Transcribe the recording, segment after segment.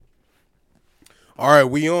All right,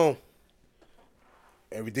 we on.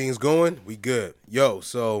 Everything's going. We good. Yo,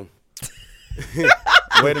 so.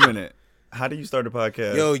 Wait a minute. How do you start a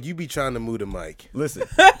podcast? Yo, you be trying to move the mic. Listen.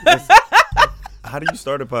 How do you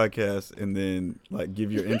start a podcast and then like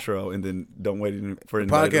give your intro and then don't wait for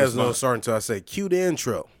anybody to Podcast respond? don't start until I say cue the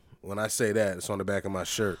intro. When I say that, it's on the back of my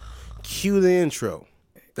shirt. Cue the intro.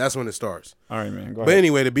 That's when it starts. All right, man. Go But ahead.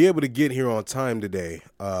 anyway, to be able to get here on time today,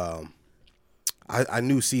 I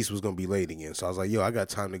knew Cease was going to be late again. So I was like, yo, I got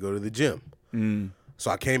time to go to the gym. So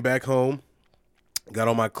I came back home, got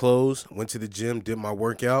on my clothes, went to the gym, did my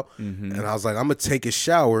workout, and I was like, I'm going to take a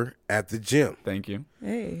shower at the gym. Thank you.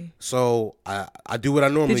 Hey. So I do what I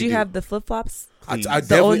normally do. Did you have the flip flops? I The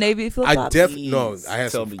definitely- Old Navy flip-flops? No,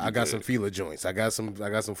 Tell me I you got did. some Fila joints. I got some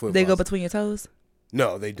flip-flops. They go between your toes?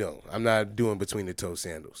 No, they don't. I'm not doing between the toe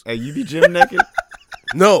sandals. Hey, you be gym naked?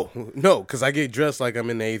 No, because I get dressed like I'm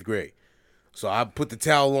in the 8th grade. So I put the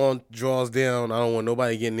towel on, drawers down. I don't want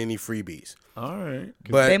nobody getting any freebies. All right.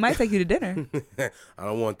 But They might take you to dinner. I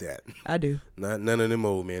don't want that. I do. None of them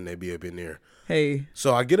old men, they be up in there. Hey.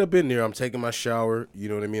 So I get up in there. I'm taking my shower. You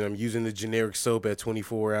know what I mean? I'm using the generic soap at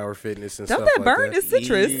 24 Hour Fitness and Don't stuff that like burn? that. It's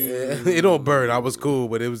citrus. Yeah, it don't burn. I was cool,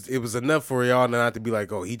 but it was enough for y'all not to be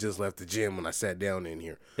like, oh, he just left the gym when I sat down in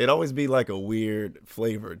here. It always be like a weird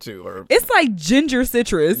flavor too, or It's like ginger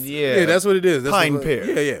citrus. Yeah, that's what it is. That's Pine what,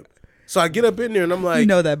 pear. Yeah. So I get up in there and I'm like, You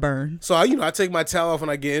know that burn. so I take my towel off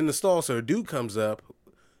and I get in the stall. So a dude comes up,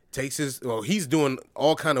 he's doing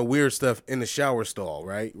all kind of weird stuff in the shower stall,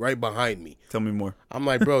 right behind me. Tell me more. I'm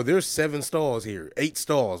like, bro, there's 7 stalls here, 8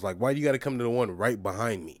 stalls. Like, why do you got to come to the one right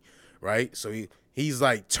behind me, right? So he's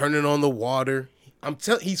like turning on the water.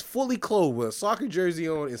 He's fully clothed with a soccer jersey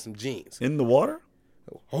on and some jeans. In the water?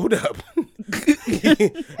 Hold up.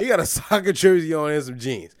 He got a soccer jersey on and some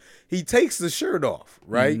jeans. He takes the shirt off,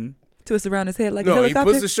 right? Twist around his head like a No, he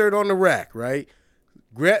helicopter. puts the shirt on the rack, right?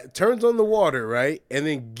 Turns on the water, right? And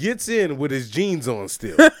then gets in with his jeans on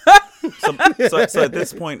still. So at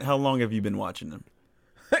this point, how long have you been watching them?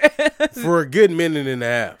 For a good minute and a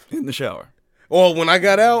half. In the shower. Or when I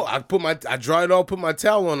got out, I dried off, put my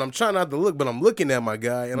towel on. I'm trying not to look, but I'm looking at my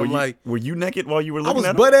guy, and Were you naked while you were I looking was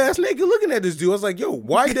at him? butt ass naked looking at this dude. I was like, yo,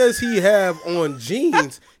 why does he have on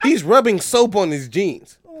jeans? He's rubbing soap on his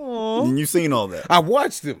jeans. And you seen all that? I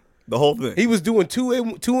watched him. The whole thing? He was doing two in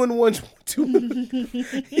one.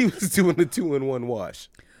 He was doing the 2-in-1 wash.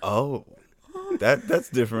 Oh. That's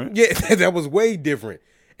different. Yeah, that was way different.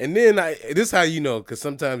 And then this is how you know, because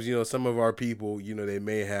sometimes, you know, some of our people, you know, they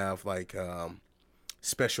may have like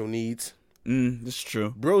special needs. That's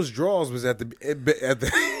true. Bro's drawers was at the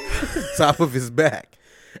top of his back.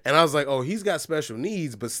 And I was like, oh, he's got special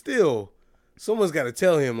needs, but still, someone's got to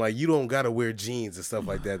tell him, like, you don't got to wear jeans and stuff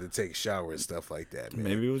like that to take a shower and stuff like that, man.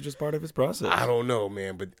 Maybe it was just part of his process. I don't know,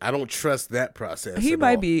 man, but I don't trust that process. He at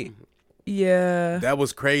might all. be. Yeah. That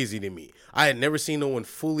was crazy to me. I had never seen no one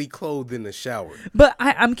fully clothed in the shower. But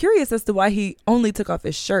I'm curious as to why he only took off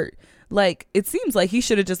his shirt. Like, it seems like he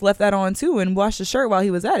should have just left that on too and washed the shirt while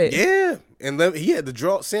he was at it. Yeah, and he had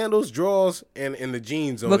the sandals, drawers, and the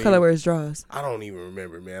jeans on. What color him. were his drawers? I don't even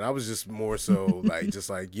remember, man. I was just more so like,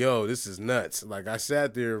 yo, this is nuts. Like, I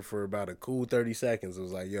sat there for about a cool 30 seconds. I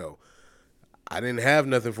was like, yo, I didn't have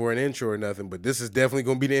nothing for an intro or nothing, but this is definitely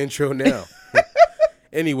going to be the intro now.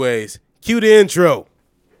 Anyways, cue the intro.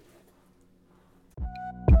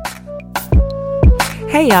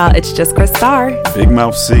 Hey y'all, it's just Chris Starr Big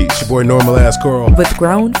Mouth Cease. Your boy, normal ass Carl. with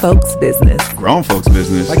Grown Folks Business. Grown folks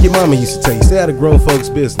business. Like your mama used to tell you, stay out of grown folks'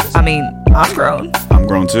 business. I mean, I'm grown. I'm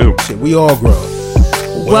grown too. Shit, we all grown.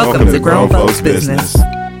 Welcome to Grown Folks Business.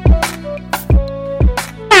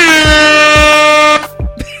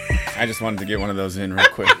 I just wanted to get one of those in real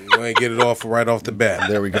quick. You ain't get it off right off the bat.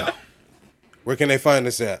 There we go. Where can they find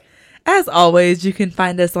us at? As always, you can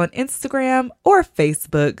find us on Instagram or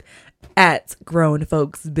Facebook at Grown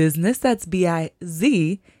Folks Business. That's BIZNESS.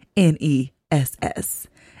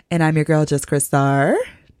 And I'm your girl, just Chris Starr.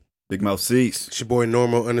 Big Mouth Cease. It's your boy,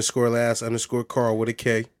 normal _last_ Carl with a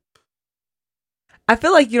K. I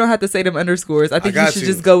feel like you don't have to say them underscores. I think you got should you.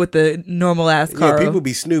 just go with the normal ass Carl. Yeah, people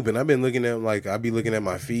be snooping. I've been looking at, like, I be looking at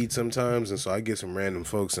my feed sometimes, and so I get some random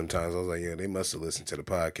folks sometimes. I was like, yeah, they must have listened to the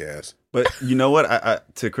podcast. But you know what? I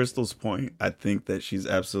to Crystal's point, I think that she's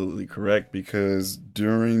absolutely correct because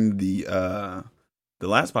during the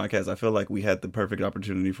last podcast, I feel like we had the perfect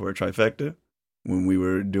opportunity for a trifecta when we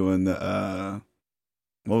were doing the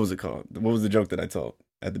what was it called? What was the joke that I told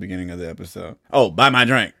at the beginning of the episode? Oh, buy my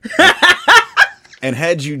drink. And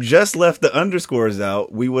had you just left the underscores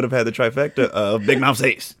out, we would have had the trifecta of Big Mouth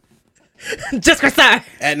Cease. Just Crystal.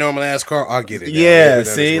 At normal ass car, I'll get it. Yeah,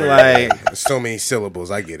 see, like so many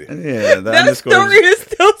syllables, I get it. yeah, the That underscore. story is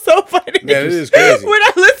still so funny. Yeah, it is crazy. When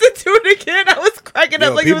I listened to it again, I was cracking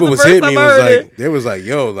up like it people was the was first hitting time me. I Was heard like, they was like,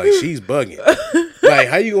 yo, like she's bugging. Like,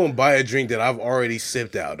 how you gonna buy a drink that I've already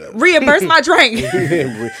sipped out of? it. Reimburse my drink.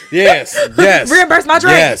 Yes. Reimburse my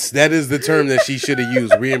drink. Yes, that is the term that she should have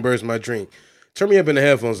used. Reimburse my drink. Turn me up in the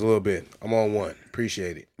headphones a little bit. I'm on one.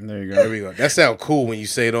 Appreciate it. There you There go. we go. That sounds cool when you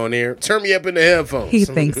say it on air. Turn me up in the headphones. He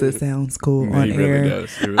thinks it sounds cool on He air. really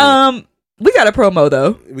does. He really We got a promo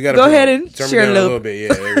though. We got Go ahead and turn share me down a a little. little bit.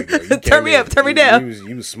 Yeah, there we go. You Turn me came up, turn me in. down.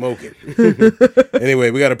 You was smoking.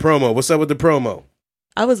 Anyway, we got a promo. What's up with the promo?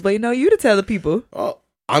 I was waiting on you to tell the people. Oh,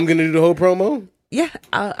 I'm gonna do the whole promo. Yeah,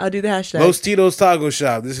 I'll do the hashtag. Los Tito's Taco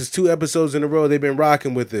Shop. This is 2 episodes in a row. They've been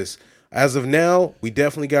rocking with this. As of now, we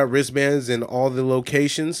definitely got wristbands in all the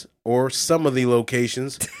locations, or some of the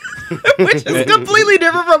locations. Which is completely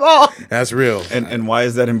different from all. That's real. And why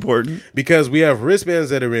is that important? Because we have wristbands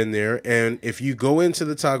that are in there, and if you go into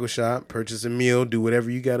the taco shop, purchase a meal, do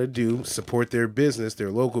whatever you got to do, support their business,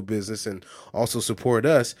 their local business, and also support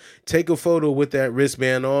us, take a photo with that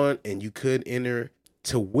wristband on, and you could enter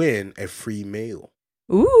to win a free meal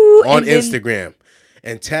Ooh, on and then- Instagram.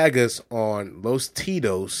 And tag us on Los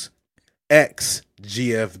Tito's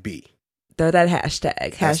XGFB. Throw that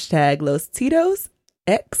hashtag. Hashtag Los Tito's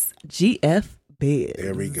XGFB.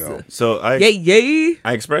 There we go. So Yay.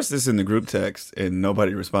 I expressed this in the group text and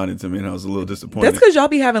nobody responded to me and I was a little disappointed. That's because y'all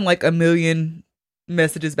be having like a million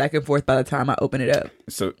messages back and forth by the time I open it up.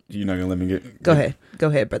 So you're not gonna let me get Go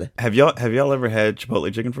ahead, brother. Have y'all ever had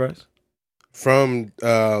Chipotle chicken fries? From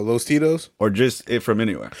Los Tito's? Or just it from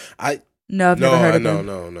anywhere? No, I've never heard of them.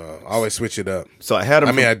 No. I always switch it up. So I had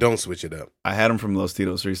them. I don't switch it up. I had them from Los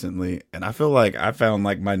Tito's recently, and I feel like I found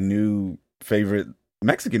like my new favorite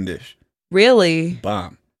Mexican dish. Really?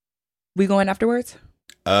 Bomb. We going afterwards?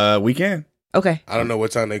 We can. Okay. I don't know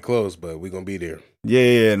what time they close, but we're gonna be there.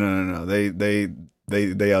 Yeah. No.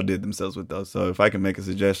 They outdid themselves with those. So if I can make a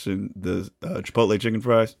suggestion, the Chipotle chicken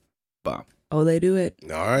fries, bomb. Oh, they do it.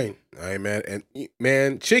 All right, man. And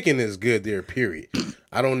man, chicken is good there. Period.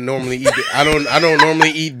 I don't normally eat. I don't normally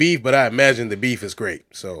eat beef, but I imagine the beef is great.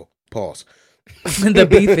 So pause. The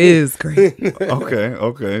beef is great.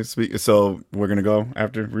 Okay. So we're gonna go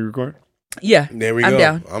after we record. Yeah. There we I'm go.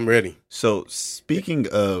 down. I'm ready. So speaking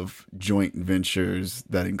of joint ventures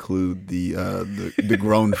that include the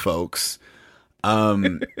grown folks,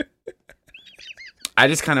 I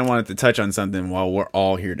just kind of wanted to touch on something while we're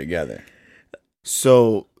all here together.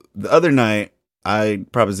 So the other night I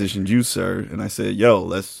propositioned you, sir, and I said, "Yo,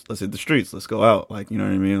 let's hit the streets. Let's go out. Like, you know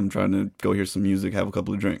what I mean? I'm trying to go hear some music, have a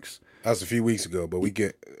couple of drinks." That was a few weeks ago, but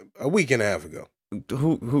a week and a half ago.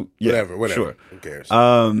 Who? Yeah, Whatever. Sure. Who cares?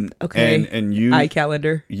 Okay. And you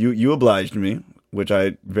iCalendar. you obliged me, which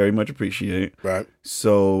I very much appreciate. Right.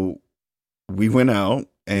 So we went out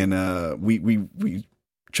and we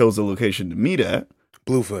chose a location to meet at.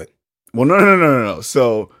 Bluefoot. Well, no.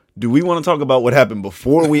 So, do we want to talk about what happened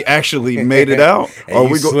before we actually made it out? Hey,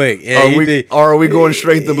 you slick. Yeah, Are we going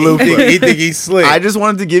straight to Bluefoot? He think he's slick. I just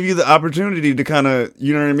wanted to give you the opportunity to kind of,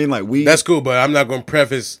 you know what I mean? Like That's cool, but I'm not going to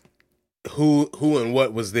preface who and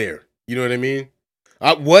what was there. You know what I mean?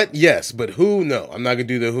 What? Yes, but who? No. I'm not going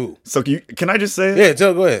to do the who. So can I just say it?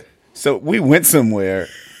 Yeah, go ahead. So we went somewhere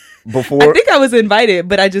before. I think I was invited,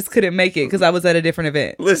 but I just couldn't make it because I was at a different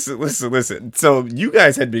event. Listen. So you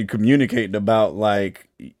guys had been communicating about like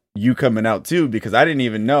you coming out too, because I didn't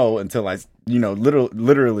even know until I,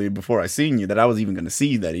 literally before I seen you that I was even going to see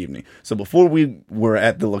you that evening. So before we were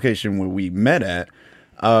at the location where we met at,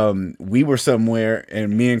 we were somewhere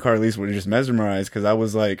and me and Carlise were just mesmerized because I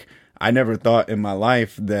was like, I never thought in my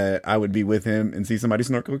life that I would be with him and see somebody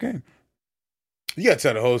snort cocaine. You got to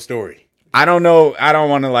tell the whole story. I don't know. I don't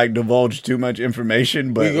want to like divulge too much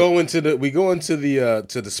information, but we go into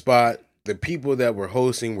the spot. The people that were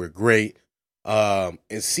hosting were great. And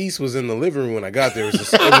Cease was in the living room when I got there.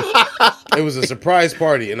 It was a surprise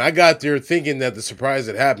party, and I got there thinking that the surprise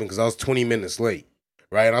had happened because I was 20 minutes late,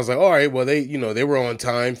 right? And I was like, all right, well they were on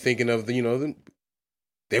time, thinking of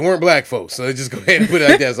they weren't black folks, so just go ahead and put it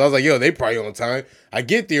like that. So I was like, yo, they probably on time. I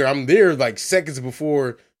get there, I'm there like seconds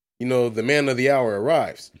before the man of the hour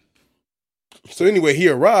arrives. So anyway, he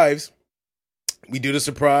arrives. We do the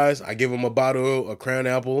surprise. I give him a bottle of Crown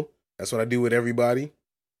Apple. That's what I do with everybody.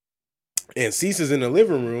 And Cease is in the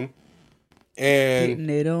living room, and Getting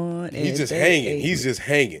it on. he's just hanging. He's just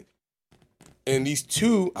hanging. And these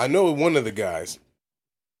two, I know one of the guys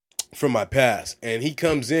from my past, and he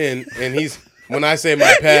comes in, and when I say my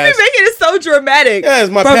You've been past, making it so dramatic. yeah,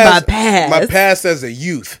 it's my From past. my past. My past as a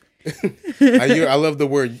youth. I love the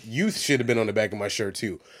word youth should have been on the back of my shirt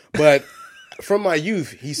too. But from my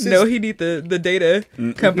youth, he sits. No, he need the data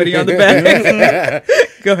company on the back.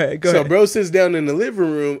 Go ahead. So bro sits down in the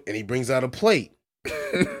living room and he brings out a plate.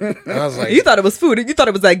 And I was like, you thought it was food. You thought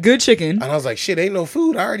it was like good chicken. And I was like, shit, ain't no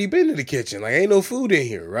food. I already been to the kitchen. Like, ain't no food in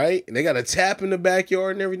here, right? And they got a tap in the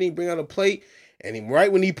backyard and everything. Bring out a plate. And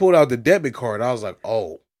right when he pulled out the debit card, I was like,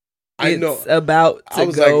 oh, I know. It's about to I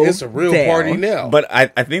was go like, it's a real down. party now. But I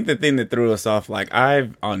think the thing that threw us off, like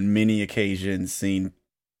I've on many occasions seen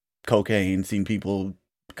cocaine, seen people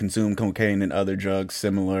consume cocaine and other drugs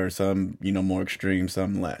similar, some, more extreme,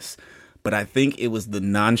 some less. But I think it was the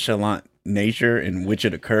nonchalant nature in which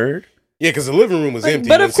it occurred. Yeah, because the living room was empty.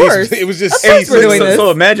 But of course. It was just Of course we're doing this.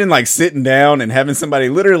 So imagine like sitting down and having somebody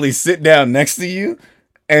literally sit down next to you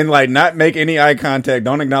and like not make any eye contact,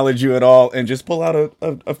 don't acknowledge you at all, and just pull out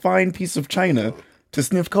a fine piece of china to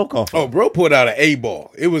sniff coke off. Oh, bro pulled out an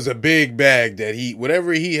A-ball. It was a big bag that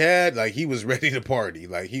whatever he had, like he was ready to party.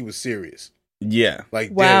 Like he was serious. Yeah.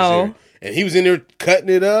 Like, wow. Serious. And he was in there cutting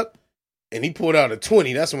it up. And he pulled out a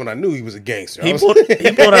 20. That's when I knew he was a gangster. He pulled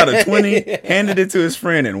out a 20, handed it to his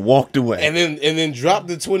friend, and walked away. And then dropped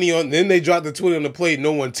the 20 on. Then they dropped the 20 on the plate.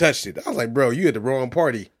 No one touched it. I was like, bro, you at the wrong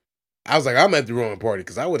party. I was like, I'm at the wrong party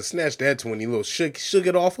because I would have snatched that 20, shook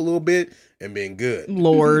it off a little bit, and been good.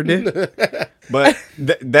 Lord. But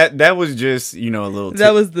that was just a little.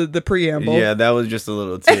 That was the preamble. Yeah, that was just a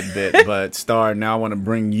little tidbit. But Star, now I want to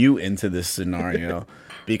bring you into this scenario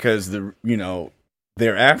because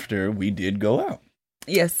thereafter, we did go out.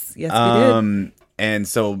 Yes, we did. And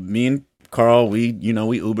so me and Carl, we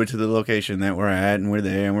Uber to the location that we're at, and we're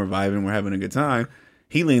there, and we're vibing, we're having a good time.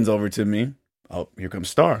 He leans over to me. Oh, here comes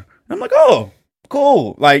Star. And I'm like, oh,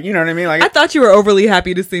 cool. Like, you know what I mean? Like, I thought you were overly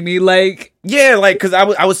happy to see me. Like, yeah, like, because I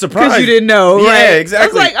was surprised. Because you didn't know, right? Yeah,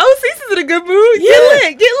 exactly. I was like, oh, Cece's in a good mood.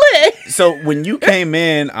 Yeah. Get lit. So when you came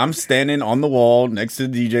in, I'm standing on the wall next to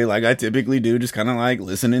the DJ like I typically do, just kind of like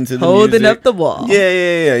listening to the Holding music. up the wall.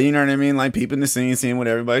 Yeah. You know what I mean? Like peeping the scene, seeing what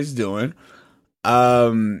everybody's doing.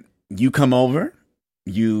 You come over,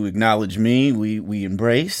 you acknowledge me, we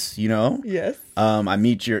embrace, Yes. I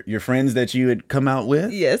meet your friends that you had come out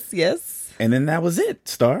with. Yes. And then that was it,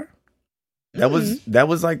 Star. That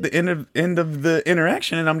was like the end of the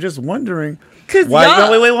interaction, and I'm just wondering why.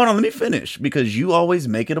 No, wait, hold on. Let me finish, because you always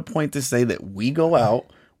make it a point to say that we go out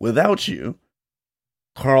without you.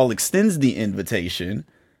 Carl extends the invitation,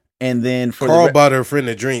 and then Carl bought her friend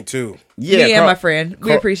a drink too. Yeah, Carl, my friend.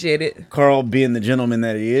 We appreciate it. Carl, being the gentleman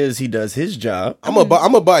that he is, he does his job. I'm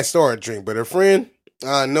gonna buy Star a drink, but her friend.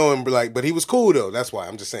 I know him, but he was cool though. That's why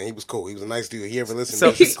I'm just saying he was cool. He was a nice dude. He ever listened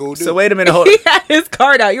to this cool dude. So wait a minute, he had his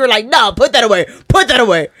card out. You were like, "No, put that away. Put that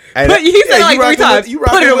away." He said like 3 times.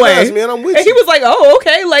 Put it away, us, man. I'm with and you. he was like, "Oh,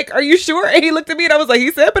 okay. Like, are you sure?" And he looked at me and I was like, "He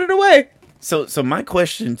said, put it away." So my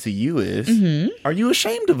question to you is, are you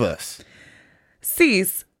ashamed of us?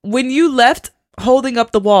 Cease, when you left holding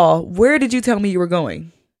up the wall, where did you tell me you were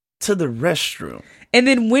going? To the restroom. And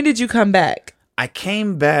then when did you come back? I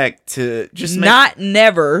came back to just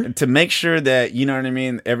to make sure that, you know what I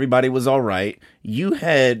mean, everybody was all right. You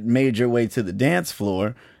had made your way to the dance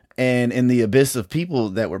floor, and in the abyss of people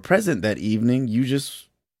that were present that evening, you just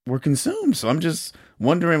were consumed. So I'm just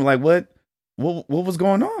wondering, like, what was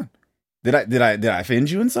going on? Did I offend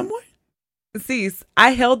you in some way? Cease, I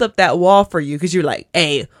held up that wall for you because you're like,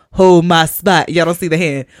 hey, hold my spot. Y'all don't see the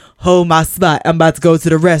hand. Hold my spot. I'm about to go to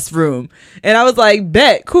the restroom. And I was like,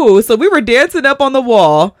 bet, cool. So we were dancing up on the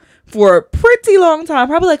wall for a pretty long time,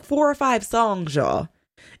 probably like 4 or 5 songs, y'all.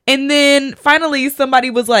 And then finally somebody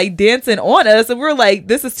was like dancing on us, and we were like,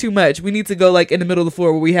 this is too much. We need to go like in the middle of the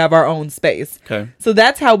floor where we have our own space. Okay. So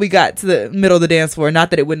that's how we got to the middle of the dance floor. Not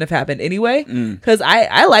that it wouldn't have happened anyway, because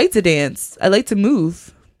I like to dance. I like to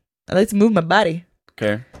move. I like to move my body.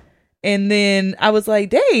 Okay. And then I was like,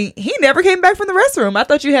 dang, he never came back from the restroom. I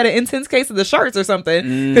thought you had an intense case of the sharks or something,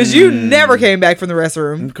 because you never came back from the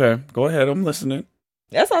restroom. Okay. Go ahead. I'm listening.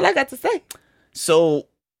 That's all I got to say. So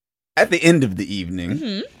at the end of the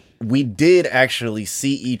evening, we did actually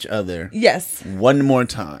see each other. Yes. One more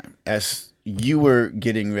time as you were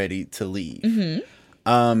getting ready to leave.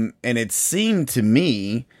 And it seemed to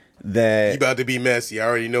me that you about to be messy. I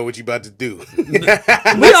already know what you about to do. We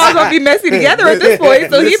all gonna be messy together at this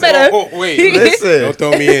point, so he better. Listen. Don't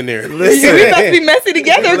throw me in there. Listen. We about to be messy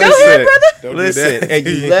together. Go ahead, brother. Don't Listen, and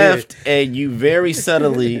you left, and you very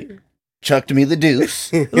subtly chucked me the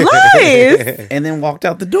deuce, lies, and then walked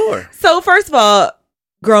out the door. So first of all,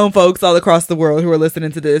 grown folks all across the world who are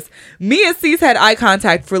listening to this, me and Cease had eye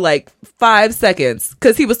contact for like 5 seconds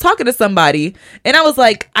because he was talking to somebody, and I was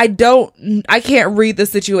like, I can't read the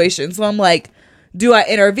situation. So I'm like, Do I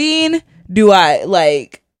intervene? Do I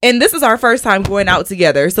like, and this is our first time going out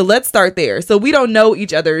together. So let's start there. So we don't know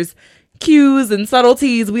each other's cues and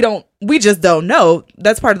subtleties. We just don't know.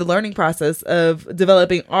 That's part of the learning process of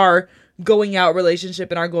developing our going out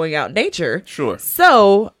relationship and our going out nature. Sure.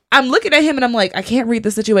 So I'm looking at him and I'm like, I can't read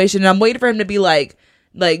the situation. And I'm waiting for him to be like,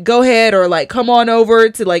 go ahead or like, come on over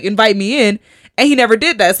to like invite me in. And he never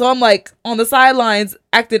did that. So I'm like on the sidelines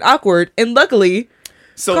acting awkward. And luckily,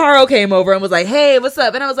 Carl came over and was like, hey, what's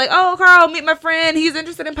up? And I was like, oh, Carl, meet my friend. He's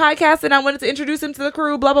interested in podcasting. I wanted to introduce him to the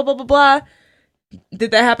crew, blah, blah, blah, blah, blah.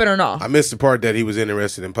 Did that happen or not? I missed the part that he was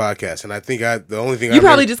interested in podcasts. And I think the only thing you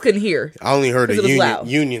probably just couldn't hear. I only heard a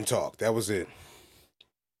union talk. That was it.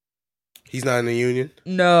 He's not in the union?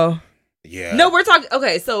 No. Yeah. No, we're talking.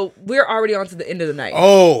 Okay, so we're already on to the end of the night.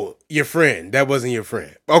 Oh, your friend. That wasn't your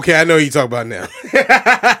friend. Okay, I know who you talk about now.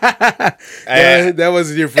 That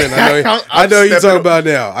wasn't your friend. I know who you talk about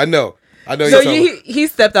now. I know. So he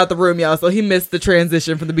stepped out the room, y'all. So he missed the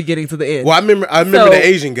transition from the beginning to the end. Well, I remember the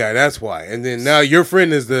Asian guy. That's why. And then now your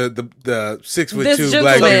friend is the 6'2"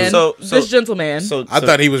 black dude. This gentleman. I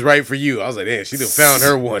thought he was right for you. I was like, damn, she done found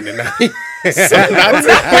her one tonight. That's a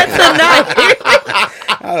night.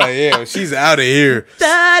 I was like, yeah, she's out of here.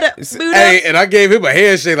 Hey, and I gave him a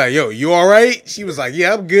handshake like, yo, you all right? She was like,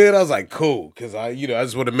 yeah, I'm good. I was like, cool. Because I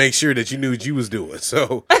just want to make sure that you knew what you was doing.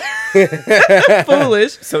 So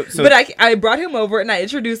foolish. But I brought him over and I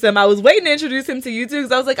introduced him. I was waiting to introduce him to you too.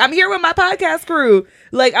 Because I was like, I'm here with my podcast crew.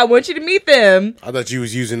 Like, I want you to meet them. I thought you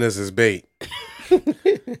was using us as bait. Bait?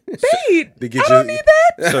 I don't need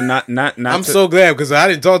that. So not I'm so glad because I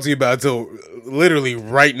didn't talk to you about it until literally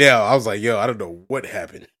right now. I was like, yo, I don't know what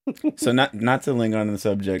happened. So not to linger on the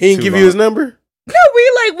subject. He didn't give you his number? No,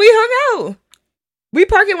 we hung out. We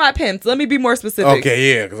parking lot pimps. Let me be more specific.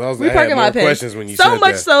 Okay, yeah, because I had more lot questions pimps. when you said that. So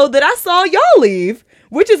much so that I saw y'all leave,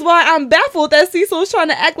 which is why I'm baffled that Cecil is trying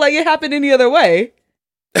to act like it happened any other way.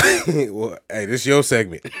 Well, hey, this is your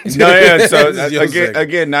segment. No, yeah. So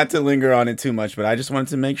again, not to linger on it too much, but I just wanted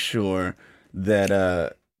to make sure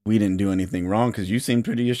that we didn't do anything wrong because you seemed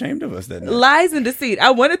pretty ashamed of us that night. Lies and deceit.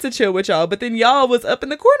 I wanted to chill with y'all, but then y'all was up in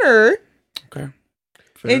the corner. Okay.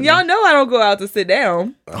 And y'all know I don't go out to sit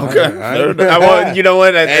down. Okay. You know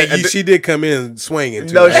what? She did come in swinging.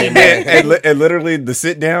 No, she did. And literally, the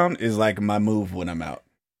sit down is like my move when I'm out.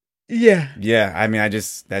 Yeah. Yeah. I mean,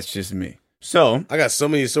 that's just me. So I got so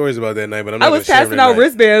many stories about that night, but I'm not I was passing out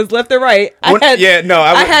wristbands left and right.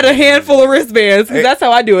 I had a handful of wristbands because that's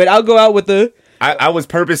how I do it. I'll go out with the. I was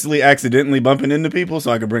purposely accidentally bumping into people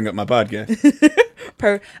so I could bring up my podcast.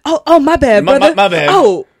 Oh, my bad, brother. My bad.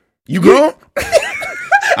 Oh, you grown?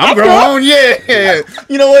 I'm grown. Yeah.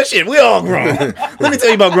 You know what? Shit, we all grown. Let me tell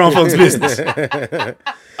you about grown folks' business.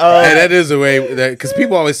 That is a way that because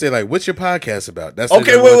people always say like, "What's your podcast about?" That's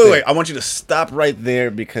okay. Wait. I want you to stop right there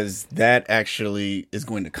because that actually is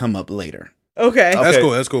going to come up later. Okay.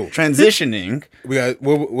 That's cool. Transitioning. We got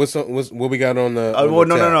what we got on the.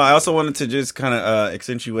 No. I also wanted to just kind of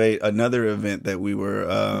accentuate another event that we were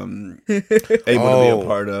able to be a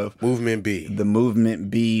part of. Movement B. The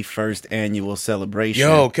Movement B first annual celebration.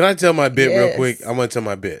 Yo, can I tell my bit real quick? I want to tell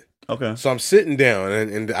my bit. Okay. So I'm sitting down,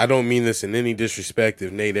 and I don't mean this in any disrespect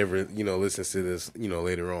if Nate ever, listens to this,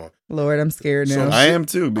 later on. Lord, I'm scared now. I am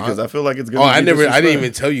too because I feel like it's gonna. I didn't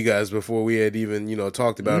even tell you guys before we had even,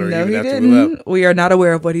 talked about it. No, or even he after didn't. we left. We are not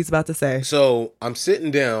aware of what he's about to say. So I'm sitting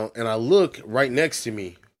down, and I look right next to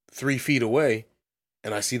me, 3 feet away,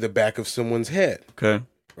 and I see the back of someone's head. Okay.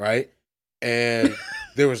 Right, and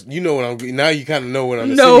there was, what I'm. Now you kind of know what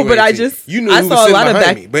I'm. No, but I just who was saw a lot of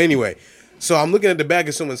back. Me. But anyway. So I'm looking at the back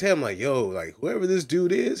of someone's head. I'm like, yo, like whoever this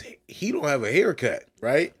dude is, he don't have a haircut,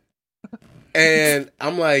 right? And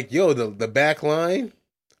I'm like, yo, the back line.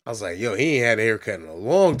 I was like, yo, he ain't had a haircut in a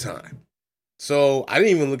long time. So I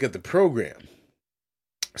didn't even look at the program.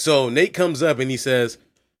 So Nate comes up and he says,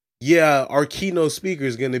 yeah, our keynote speaker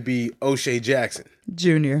is going to be O'Shea Jackson.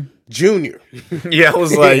 Junior. Yeah, I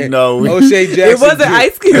was like, no. O'Shea Jackson. It wasn't Jr.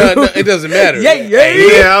 Ice Cube. No, it doesn't matter. Yeah.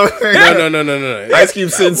 No. Ice Cube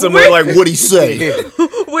sitting somewhere like, what'd he say?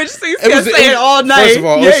 Which seems to say it all night. First of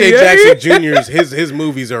all, O'Shea Jackson Jr.'s, his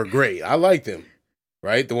movies are great. I like them.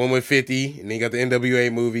 Right? The one with 50, and then you got the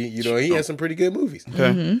NWA movie. He has some pretty good movies. Okay.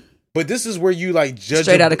 Mm-hmm. But this is where you like judge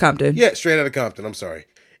Straight Outta Compton. Yeah, Straight Outta Compton. I'm sorry.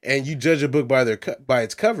 And you judge a book by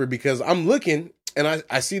its cover because I'm looking and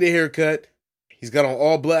I see the haircut. He's got on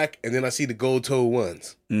all black, and then I see the gold-toe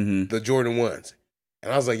ones, the Jordan ones.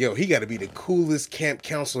 And I was like, yo, he got to be the coolest camp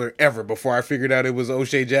counselor ever before I figured out it was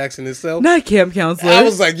O'Shea Jackson himself. Not camp counselor. I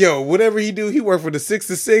was like, yo, whatever he do, he worked for the 6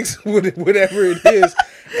 to 6, whatever it is.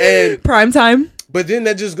 And prime time. But then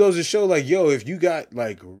that just goes to show, like, yo, if you got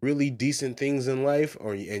like really decent things in life,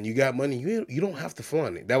 and you got money, you don't have to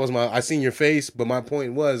flaunt it. That was I seen your face, but my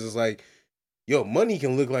point is like, yo, money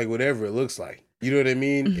can look like whatever it looks like. You know what I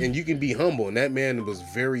mean? And you can be humble, and that man was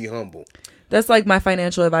very humble. That's like my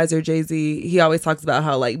financial advisor, Jay-Z. He always talks about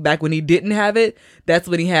how, like, back when he didn't have it, that's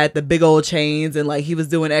when he had the big old chains and, like, he was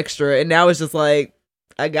doing extra. And now it's just like,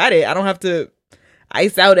 I got it. I don't have to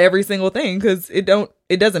ice out every single thing because it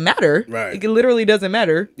doesn't matter. Right. It literally doesn't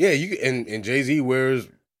matter. Yeah, and Jay-Z wears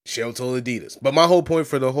shell-toe Adidas. But my whole point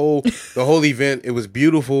for the whole event, it was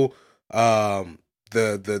beautiful.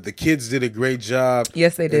 The kids did a great job.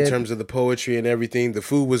 Yes, they did. In terms of the poetry and everything. The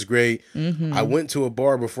food was great. Mm-hmm. I went to a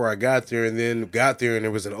bar before I got there, and then got there, and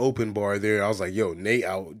there was an open bar there. I was like, yo, Nate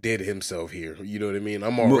outdid himself here. You know what I mean?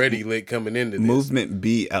 I'm already lit coming into this. Movement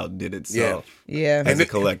B outdid itself. Yeah. As a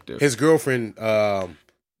collective. His girlfriend,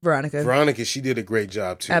 Veronica, she did a great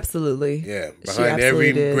job, too. Absolutely. Yeah. She Behind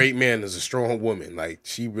every did. great man is a strong woman. Like,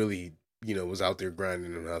 she really, was out there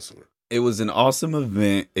grinding and hustling. It was an awesome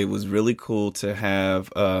event. It was really cool to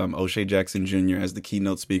have O'Shea Jackson Jr. as the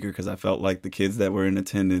keynote speaker because I felt like the kids that were in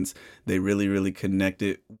attendance, they really, really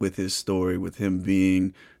connected with his story, with him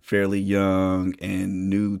being fairly young and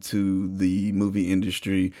new to the movie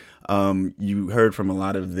industry. You heard from a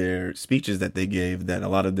lot of their speeches that they gave that a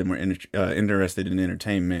lot of them were interested in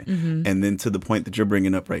entertainment. Mm-hmm. And then to the point that you're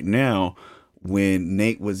bringing up right now, when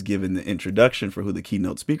Nate was given the introduction for who the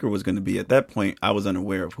keynote speaker was going to be, at that point, I was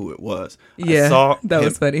unaware of who it was. Yeah, that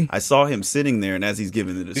was funny. I saw him sitting there, and as he's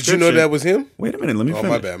giving the description... Did you know that was him? Wait a minute, let me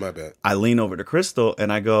finish. My bad. I lean over to Crystal,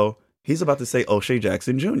 and I go, he's about to say O'Shea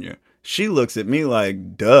Jackson Jr. She looks at me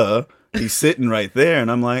like, duh. He's sitting right there,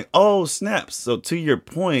 and I'm like, oh, snaps. So to your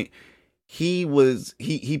point, he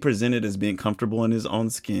presented as being comfortable in his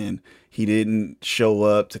own skin. He didn't show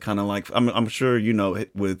up to kind of like, I'm sure,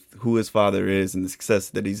 with who his father is and the success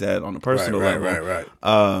that he's had on a personal level.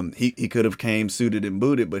 Right. He could have came suited and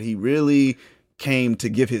booted, but he really came to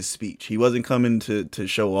give his speech. He wasn't coming to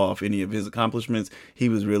show off any of his accomplishments. He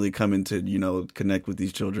was really coming to, connect with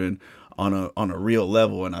these children on a real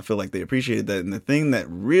level, and I feel like they appreciated that. And the thing that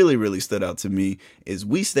really, really stood out to me is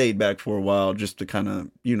we stayed back for a while just to kind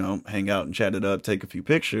of, hang out and chat it up, take a few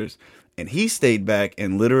pictures. And he stayed back,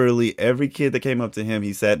 and literally every kid that came up to him,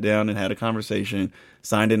 he sat down and had a conversation,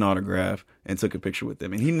 signed an autograph, and took a picture with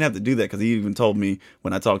them. And he didn't have to do that because he even told me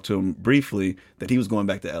when I talked to him briefly that he was going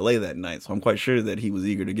back to LA that night. So I'm quite sure that he was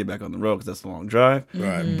eager to get back on the road because that's a long drive.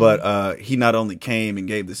 Right. Mm-hmm. But he not only came and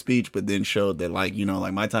gave the speech, but then showed that, like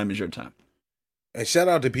my time is your time. And shout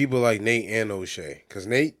out to people like Nate and O'Shea. Because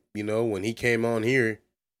Nate, when he came on here,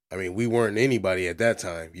 I mean, we weren't anybody at that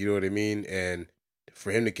time. You know what I mean? And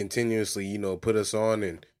for him to continuously, put us on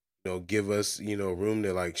and, give us, room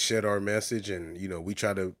to like shed our message. And, we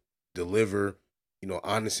try to deliver,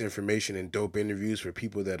 honest information and dope interviews for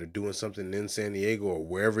people that are doing something in San Diego or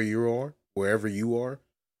wherever you are.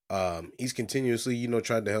 He's continuously,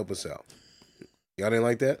 tried to help us out. Y'all didn't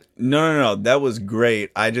like that? No. That was great.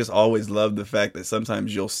 I just always love the fact that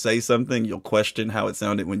sometimes you'll say something, you'll question how it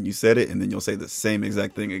sounded when you said it, and then you'll say the same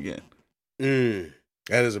exact thing again.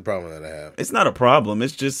 That is a problem that I have. It's not a problem.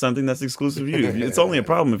 It's just something that's exclusive to you. It's only a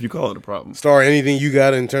problem if you call it a problem. Star, anything you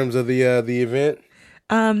got in terms of the event?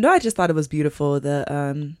 No, I just thought it was beautiful.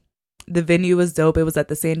 The venue was dope. It was at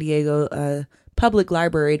the San Diego Public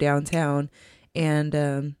Library downtown, and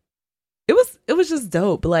it was just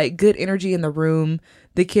dope. Like, good energy in the room.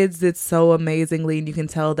 The kids did so amazingly, and you can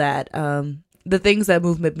tell that the things that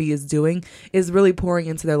Movement B is doing is really pouring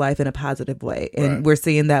into their life in a positive way. And we're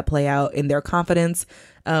seeing that play out in their confidence.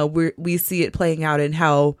 We see it playing out in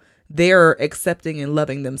how they're accepting and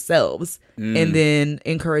loving themselves and then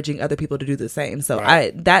encouraging other people to do the same. So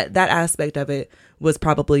that aspect of it was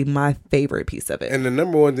probably my favorite piece of it. And the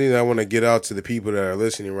number one thing that I want to get out to the people that are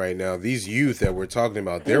listening right now, these youth that we're talking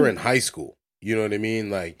about, they're in high school. You know what I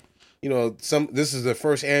mean? Like, this is the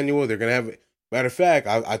first annual. They're going to have... Matter of fact,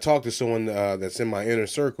 I talked to someone that's in my inner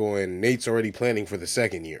circle, and Nate's already planning for the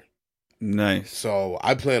second year. Nice. So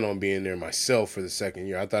I plan on being there myself for the second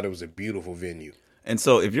year. I thought it was a beautiful venue. And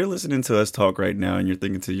so if you're listening to us talk right now and you're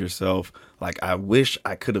thinking to yourself, like, I wish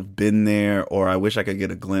I could have been there, or I wish I could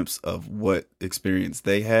get a glimpse of what experience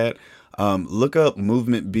they had, look up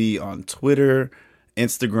Movement B on Twitter,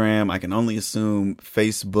 Instagram, I can only assume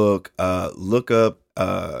Facebook. Look up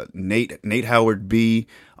Nate Howard B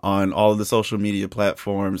on all of the social media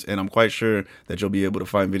platforms, and I'm quite sure that you'll be able to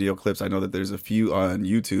find video clips. I know that there's a few on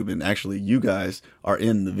YouTube, and actually you guys are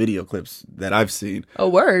in the video clips that I've seen. Oh,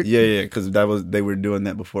 word. Yeah, because they were doing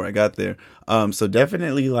that before I got there. So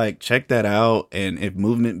definitely like check that out. And if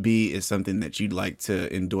Movement B is something that you'd like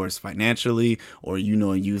to endorse financially, or you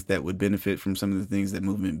know a youth that would benefit from some of the things that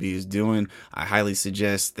Movement B is doing, I highly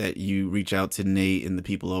suggest that you reach out to Nate and the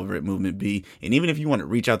people over at Movement B. And even if you want to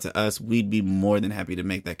reach out to us, we'd be more than happy to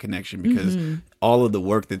make that connection, because all of the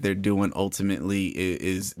work that they're doing ultimately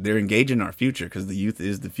is they're engaging our future, because the youth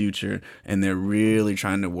is the future, and they're really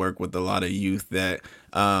trying to work with a lot of youth that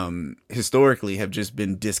historically have just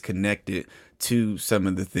been disconnected to some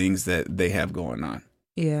of the things that they have going on.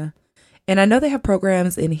 Yeah. And I know they have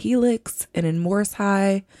programs in Helix and in Morris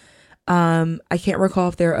High. I can't recall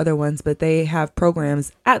if there are other ones, but they have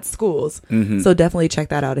programs at schools. So definitely check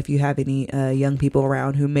that out if you have any young people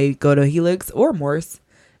around who may go to Helix or Morris,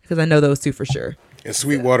 because I know those two for sure. And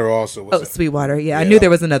Sweetwater also. Sweetwater. Yeah, I knew there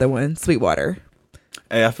was another one. Sweetwater.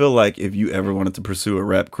 Hey, I feel like if you ever wanted to pursue a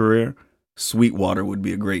rap career, Sweetwater would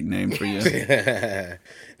be a great name for you. That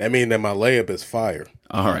means that my layup is fire.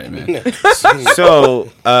 All right, man.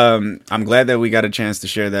 So I'm glad that we got a chance to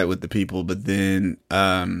share that with the people. But then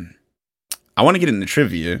I want to get into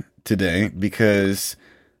trivia today, because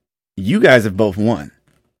you guys have both won.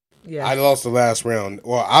 Yeah, I lost the last round.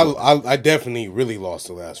 Well, I definitely really lost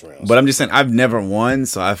the last round. But I'm just saying, I've never won.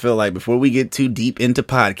 So I feel like before we get too deep into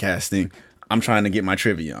podcasting, I'm trying to get my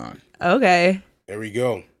trivia on. Okay. There we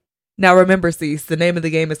go. Now remember, Cease, the name of the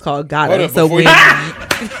game is called Got Hold Him. up, So before when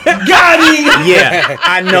Got him! Yeah,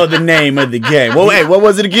 I know the name of the game. Well, hey, what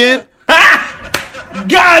was it again?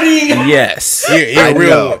 Got him! Yes. Here, a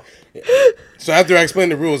real one. So after I explain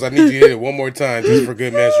the rules, I need you to hit it one more time just for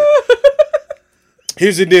good measure.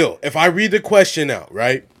 Here's the deal. If I read the question out,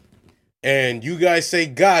 right, and you guys say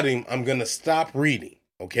got him, I'm going to stop reading,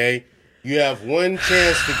 okay? You have one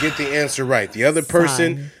chance to get the answer right. The other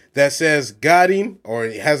person that says got him or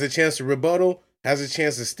has a chance to rebuttal has a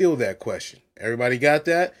chance to steal that question. Everybody got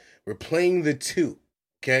that? We're playing the two,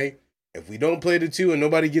 okay? If we don't play the two and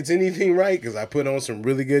nobody gets anything right, because I put on some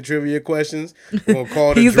really good trivia questions, we're going to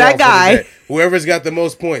call it a He's draw that for the guy. day. Whoever's got the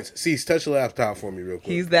most points. Cease, touch the laptop for me real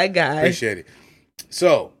quick. he's that guy. Appreciate it.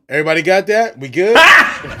 So, everybody got that? We good?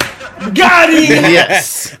 Got him!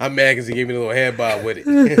 Yes. I'm mad because he gave me a little head bob with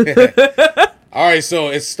it. All right, so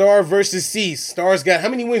it's Star versus Cease. Star's got, how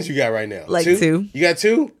many wins you got right now? Like two. You got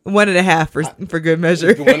 2? 1.5 for good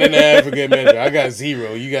measure. 1.5 for good measure. I got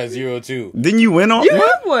 0. You got 0 too. Didn't you win all? You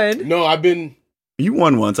have one. No, You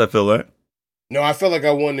won once, I feel like. No, I felt like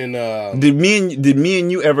I won in, Did me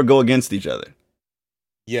and you ever go against each other?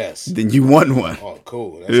 yes. Then you won one. Oh,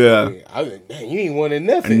 cool. That's Yeah. cool. Dang, you ain't won in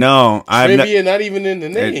nothing. No, I'm not. Trivia, not even in the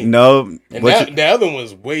name. No. And What the other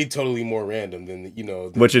one's way totally more random than,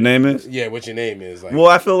 what your name is? yeah, what your name is. Like, Well,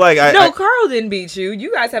 I feel like No, Carl didn't beat you.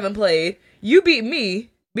 You guys haven't played. You beat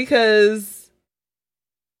me because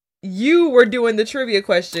you were doing the trivia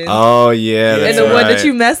questions. Oh yeah, And that's and the one right. that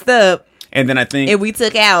you messed up And then I think, and we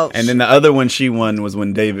took out. and then the other one she won was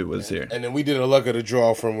when David was here. and then we did a luck of the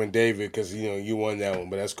draw from when David, because you won that one,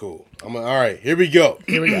 but that's cool. All right, here we go.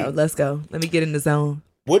 Here we go. Let's go. Let me get in the zone.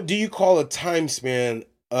 What do you call a time span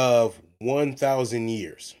of 1,000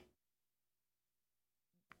 years?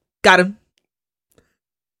 Got him.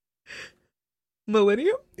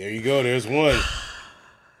 Millennium? There you go. There's one.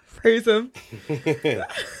 Praise him.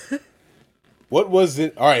 What was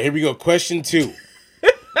it? All right, here we go. Question 2.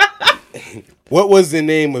 What was the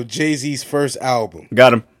name of Jay-Z's first album?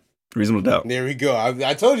 Got him. Reasonable doubt. There we go.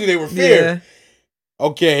 I told you they were fair. Yeah.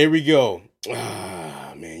 Okay, here we go.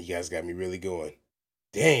 Ah, man, you guys got me really going.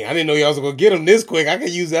 Dang, I didn't know y'all was going to get them this quick. I could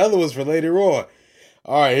use the other ones for later on.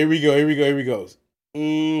 All right, here we go. Here we go. Here we go.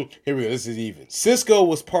 This is even. Cisco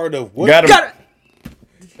was part of what? Got him. Got it.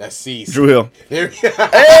 That's Cease. Drew Hill. There we go.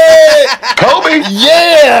 Hey, Kobe.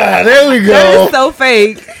 Yeah, there we That go. is so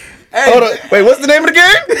fake. Hold on. Wait, what's the name of the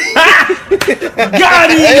game? Got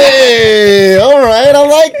him. Hey, all right. I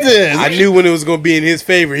like this. I knew when it was going to be in his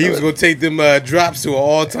favor, he was going to take them drops to an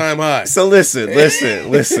all-time high. So listen.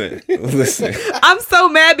 I'm so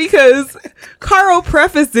mad because Carl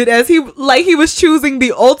prefaced it as he was choosing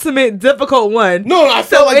the ultimate difficult one. No, I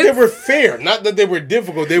felt So like they it's- were fair. Not that they were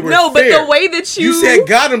difficult. They were No, but fair. the way that You said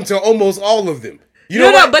got him to almost all of them. You know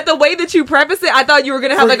no, what? but the way that you prefaced it, I thought you were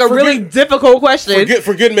gonna have For- like a for really good- difficult question.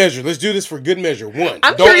 For good measure. Let's do this for good measure. 1.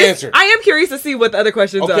 I'm Don't curious. answer. I am curious to see what the other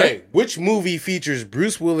questions Okay, which movie features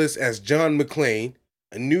Bruce Willis as John McClane,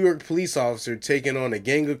 a New York police officer taking on a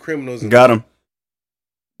gang of criminals? Got him.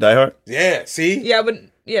 Die Hard. Yeah, see? are. Yeah, but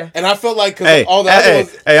Yeah. And I felt like, because Hey, all the other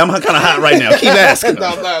ones. I'm kind of hot right now. Keep asking. No,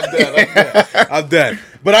 I'm done.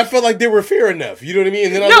 But I felt like they were fair enough. You know what I mean?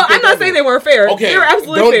 And then No, I'm not saying they weren't fair. Okay, They were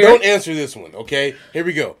absolutely fair. Don't answer this one, okay? Here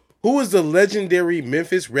we go. Who is the legendary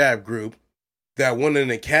Memphis rap group that won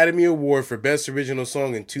an Academy Award for Best Original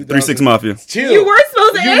Song in 2000? 3 6 Mafia. Chill. You weren't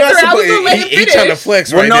supposed to You're answer. not I was going to let him He finish. trying to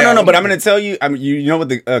flex Well, right no, now. no, but I'm going to tell you. I mean, you know what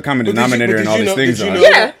the common denominator and all these things are.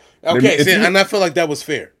 Yeah. Okay, If you- and I feel like that was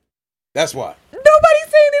fair. That's why.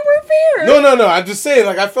 Nobody's saying they weren't fair. No. I'm just saying,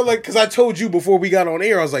 like, I felt like, because I told you before we got on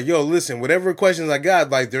air, I was like, yo, listen, whatever questions I got,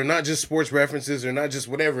 like, they're not just sports references, they're not just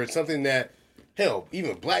whatever. It's something that, hell,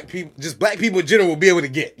 even black people in general will be able to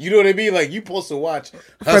get. You know what I mean? Like, you supposed to watch From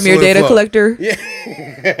Hustle your and data Flow. collector?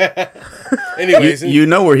 Yeah. Anyways. You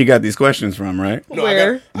know where he got these questions from, right? no,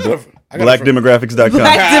 Where? I got it from- Blackdemographics.com.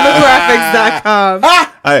 BlackDemographics.com.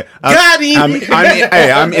 Got him.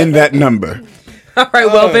 I'm in that number. All right,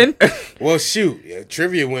 Welvin. Well, shoot. Yeah,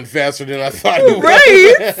 trivia went faster than I thought it would.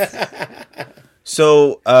 Right?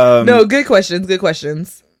 So, No, good questions. Good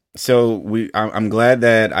questions. So I'm glad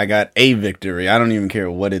that I got a victory. I don't even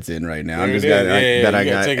care what it's in right now. I'm just glad that I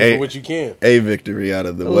got take it for what you can. a victory out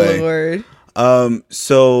of the way. Lord.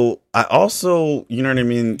 So I also, you know what I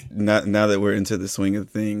mean? Now that we're into the swing of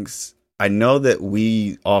things, I know that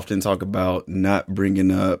we often talk about not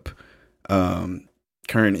bringing up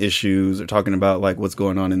current issues or talking about like what's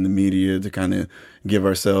going on in the media to kind of give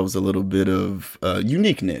ourselves a little bit of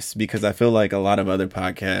uniqueness, because I feel like a lot of other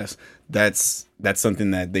podcasts, that's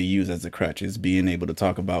something that they use as a crutch, is being able to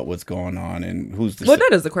talk about what's going on and who's the Well,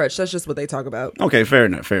 not as a crutch. That's just what they talk about. Okay, fair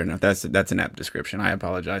enough. That's an apt description. I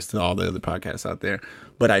apologize to all the other podcasts out there,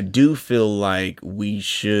 but I do feel like we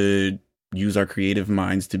should use our creative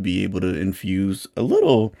minds to be able to infuse a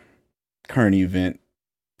little current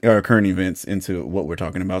events into what we're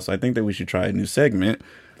talking about. So I think that we should try a new segment,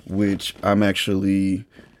 which I'm actually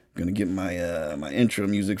gonna get my my intro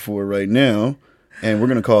music for right now, and we're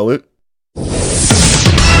gonna call it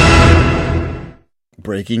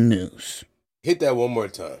Breaking News. Hit that one more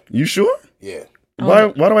time. You sure? Yeah. Why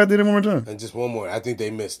do I do that one more time? And just one more. I think they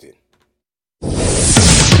missed it.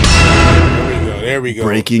 There we go.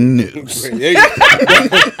 Breaking news. There you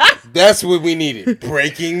go. That's what we needed.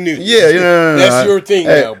 Breaking news. Yeah, no. That's your thing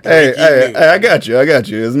now. Breaking news. I got you.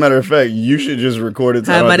 As a matter of fact, you should just record it.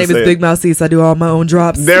 Hi, my name is Big Mouth Cease. I do all my own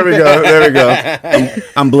drops. There we go.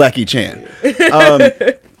 I'm Blackie Chan.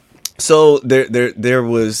 So there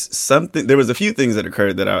was something. There was a few things that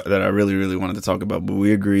occurred that I really, really wanted to talk about, but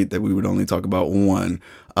we agreed that we would only talk about one.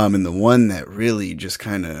 And the one that really just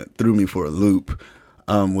kind of threw me for a loop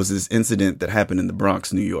was this incident that happened in the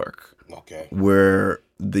Bronx, New York. Okay. Where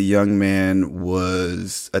the young man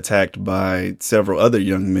was attacked by several other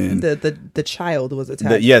young men. The child was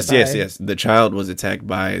attacked. Yes. The child was attacked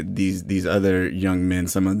by these other young men,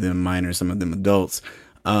 some of them minors, some of them adults.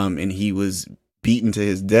 And he was beaten to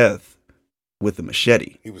his death with a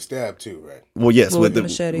machete. He was stabbed too, right? Well, yes, with the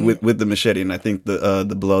machete. With the machete. And I think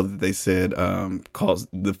the blow that they said caused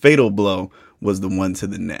the fatal blow was the one to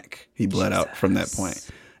the neck. He bled out from that point.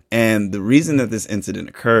 And the reason that this incident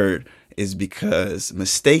occurred is because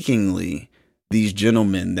mistakenly these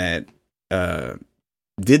gentlemen that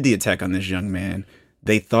did the attack on this young man,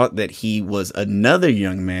 they thought that he was another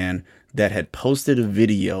young man that had posted a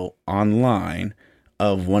video online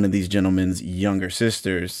of one of these gentlemen's younger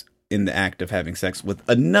sisters in the act of having sex with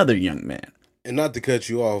another young man. And not to cut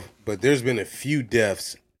you off, but there's been a few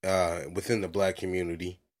deaths within the black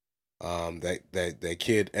community. That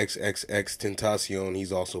kid XXX Tentacion,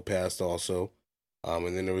 he's also passed also.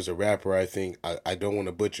 And then there was a rapper, I think, I don't want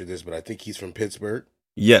to butcher this, but I think he's from Pittsburgh.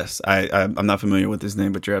 Yes, I'm not familiar with his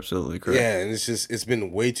name, but you're absolutely correct. Yeah, and it's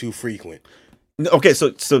been way too frequent. Okay, so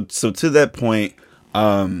to that point,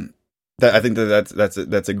 that I think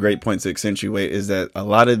that's a great point to accentuate, is that a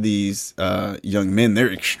lot of these young men,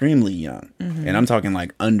 they're extremely young, and I'm talking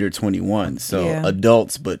like under 21, so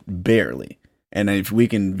adults, but barely. And if we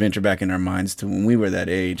can venture back in our minds to when we were that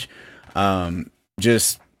age,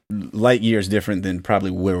 just light years different than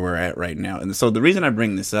probably where we're at right now. And so the reason I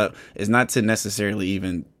bring this up is not to necessarily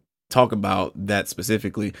even talk about that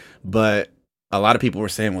specifically, but a lot of people were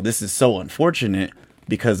saying, well, this is so unfortunate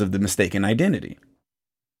because of the mistaken identity.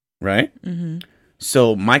 Right? Mm-hmm.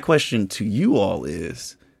 So my question to you all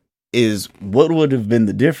is what would have been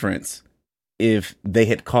the difference if they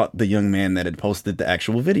had caught the young man that had posted the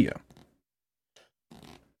actual video?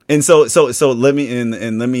 And so let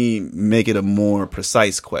me make it a more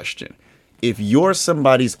precise question. If you're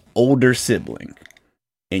somebody's older sibling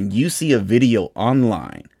and you see a video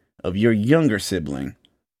online of your younger sibling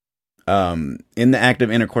in the act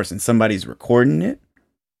of intercourse and somebody's recording it,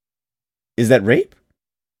 is that rape?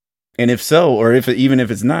 And if so, or even if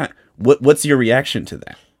it's not, what's your reaction to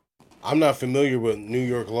that? I'm not familiar with New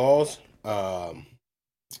York laws, but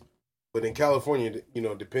in California, you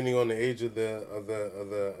know, depending on the age of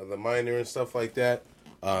the minor and stuff like that,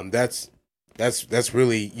 that's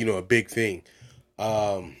really, you know, a big thing.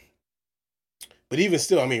 But even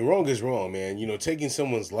still, I mean, wrong is wrong, man. You know, taking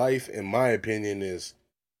someone's life, in my opinion, is,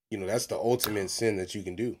 you know, that's the ultimate sin that you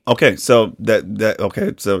can do. Okay, so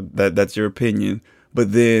that's your opinion.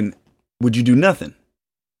 But then, would you do nothing?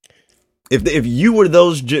 If you were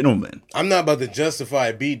those gentlemen? I'm not about to justify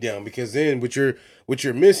a beatdown, because then what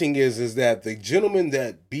you're missing is that the gentleman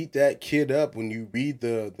that beat that kid up, when you read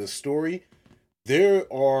the story, there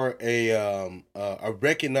are a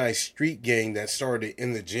recognized street gang that started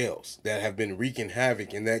in the jails that have been wreaking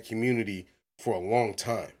havoc in that community for a long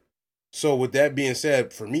time. So with that being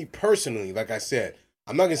said, for me personally, like I said,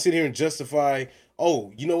 I'm not going to sit here and justify,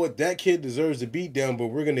 oh, you know what, that kid deserves a beat down, but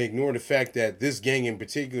we're going to ignore the fact that this gang in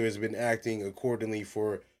particular has been acting accordingly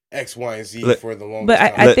for X, Y, and Z for the longest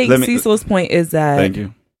time. But I think Cecil's point is that thank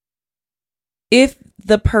you. If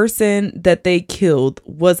the person that they killed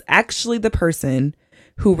was actually the person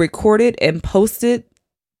who recorded and posted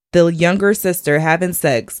the younger sister having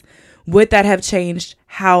sex, would that have changed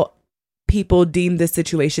how people deem this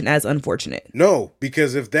situation as unfortunate? No,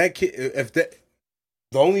 because the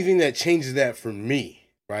only thing that changes that for me,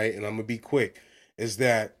 right, and I'm gonna be quick, is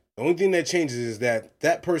that the only thing that changes is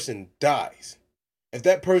that person dies. If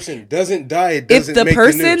that person doesn't die, it doesn't make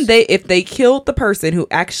the news. If they killed the person who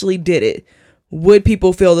actually did it, would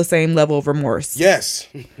people feel the same level of remorse? Yes.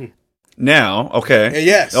 Now, okay.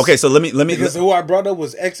 Yes. Okay, so let me because who I brought up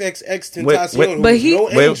was XXXTentacion, but he no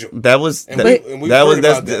angel. That's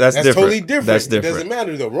totally different. That's different. It doesn't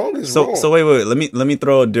matter though. Wrong is wrong. So wait. Let me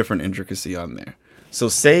throw a different intricacy on there. So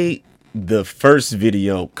say the first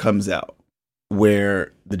video comes out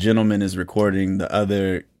where the gentleman is recording the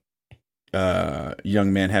other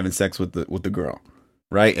young man having sex with the girl,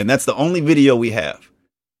 right? And that's the only video we have.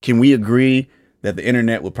 Can we agree that the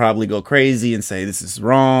internet would probably go crazy and say this is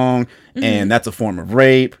wrong, and that's a form of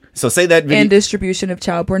rape? So say that video and distribution of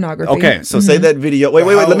child pornography. Okay, so say that video. Wait.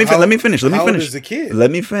 Let me finish. How old is the kid? Let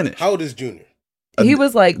me finish. How old is Junior? He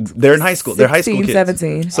was like, they're in high school. 16, they're high school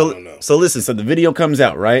kids. 17. So listen. So the video comes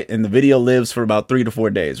out, right, and the video lives for about 3 to 4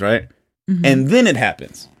 days, right, and then it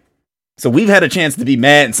happens. So we've had a chance to be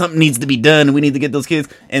mad, and something needs to be done, and we need to get those kids,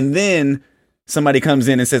 and then somebody comes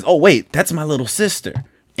in and says, "Oh wait, that's my little sister,"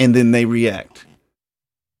 and then they react.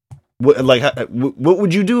 What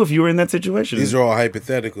would you do if you were in that situation? These are all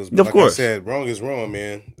hypotheticals. But of course. I said, wrong is wrong,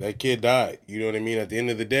 man. That kid died. You know what I mean? At the end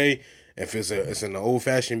of the day, if it's an old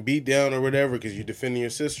fashioned beatdown or whatever, because you're defending your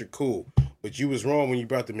sister, cool. But you was wrong when you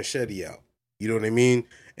brought the machete out. You know what I mean?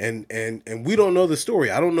 And we don't know the story.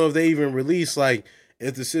 I don't know if they even released like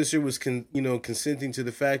if the sister was consenting to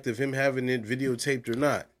the fact of him having it videotaped or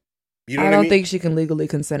not. You know I what I don't mean? think she can legally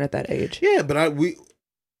consent at that age. Yeah, but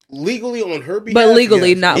legally on her behalf, but legally,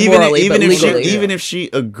 yes. Not morally, but legally. Even if she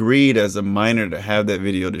agreed as a minor to have that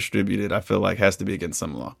video distributed, I feel like has to be against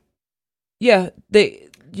some law. Yeah,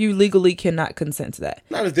 you legally cannot consent to that.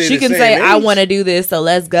 Not if they're she the can same say, age. "I want to do this, so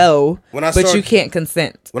let's go," but you can't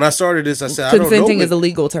consent. When I started this, I said, consenting is a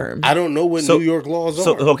legal term. I don't know what New York laws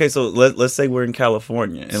are. Okay, so let's say we're in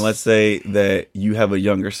California, and let's say that you have a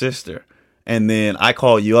younger sister, and then I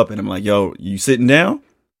call you up, and I'm like, "Yo, you sitting down?"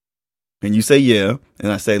 And you say, yeah.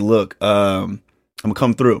 And I say, look, I'm going to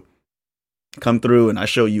come through. And I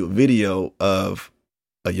show you a video of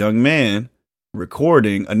a young man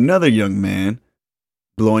recording another young man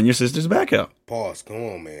blowing your sister's back out. Pause. Come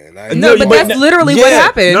on, man. But that's literally what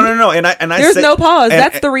happened. No. And I there's no pause.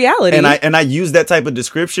 That's the reality. And I use that type of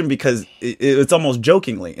description because it's almost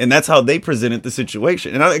jokingly. And that's how they presented the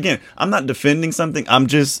situation. And again, I'm not defending something. I'm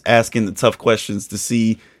just asking the tough questions to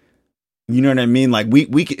see. You know what I mean? Like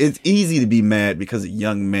it's easy to be mad because a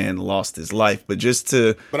young man lost his life, but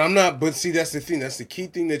I'm not. But see, that's the thing. That's the key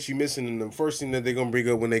thing that you're missing. And the first thing that they're gonna bring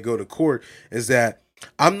up when they go to court is that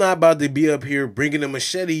I'm not about to be up here bringing a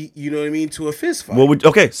machete. You know what I mean? To a fist fight.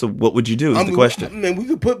 So what would you do? Is the question? Man, we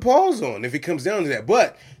could put pause on if it comes down to that.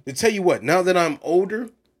 But to tell you what, now that I'm older,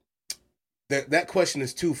 that question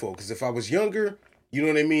is twofold. Because if I was younger, you know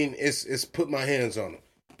what I mean? It's put my hands on them.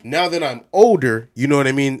 Now that I'm older, you know what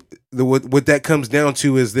I mean? What that comes down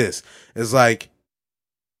to is this. It's like,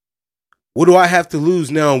 what do I have to lose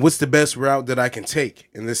now? And what's the best route that I can take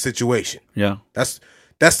in this situation? Yeah. That's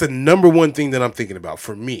the number one thing that I'm thinking about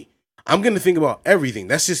for me. I'm going to think about everything.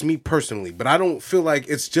 That's just me personally. But I don't feel like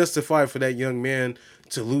it's justified for that young man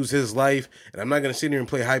to lose his life. And I'm not going to sit here and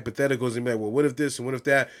play hypotheticals and be like, well, what if this and what if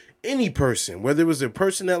that? Any person, whether it was the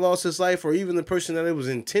person that lost his life or even the person that it was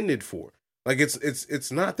intended for. Like,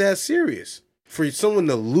 it's not that serious. For someone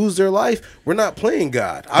to lose their life, we're not playing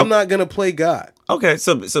God. I'm not going to play God. Okay,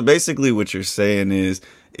 so basically what you're saying is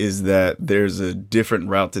that there's a different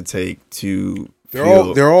route to take to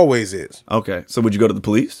There always is. Okay, so would you go to the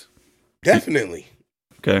police? Definitely.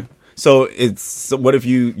 Okay. So what if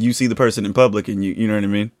you see the person in public and you know what I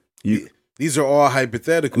mean? These are all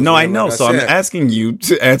hypotheticals. No, I know. So I'm asking you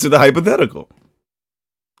to answer the hypothetical.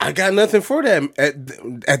 I got nothing for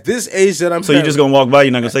that at this age that I'm. So you're just gonna walk by?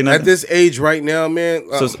 You're not gonna say nothing at this age right now, man.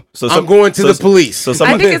 So I'm going to the police.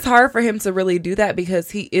 I think it's hard for him to really do that because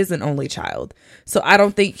he is an only child. So I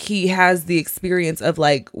don't think he has the experience of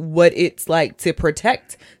like what it's like to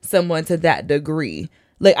protect someone to that degree.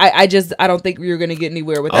 Like I don't think you're gonna get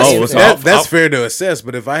anywhere with that. That's fair to assess.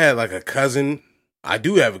 But if I had like a cousin. I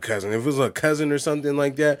do have a cousin. If it was a cousin or something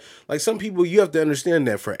like that, like some people, you have to understand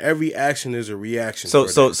that for every action, there's a reaction. So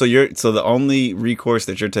the only recourse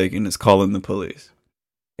that you're taking is calling the police,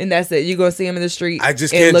 and that's it. You go see him in the street. I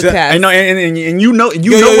just can't look past. I know, and you know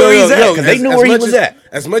where he's at because they knew where he was at.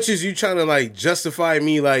 As much as you trying to like justify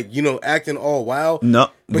me, like acting all wild.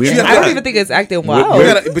 No, but I don't even think it's acting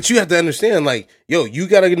wild. But you have to understand, like, yo, you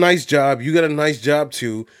got a nice job. You got a nice job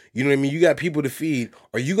too. You know what I mean? You got people to feed.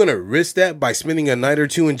 Are you going to risk that by spending a night or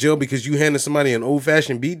two in jail because you handed somebody an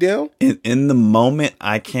old-fashioned beatdown? In the moment,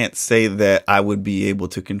 I can't say that I would be able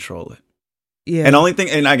to control it. Yeah. And only thing,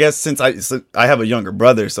 and I guess since I have a younger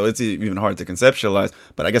brother, so it's even hard to conceptualize.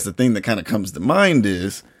 But I guess the thing that kind of comes to mind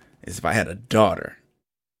is if I had a daughter.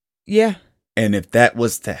 Yeah. And if that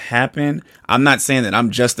was to happen, I'm not saying that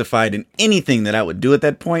I'm justified in anything that I would do at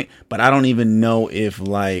that point, but I don't even know if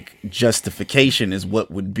like justification is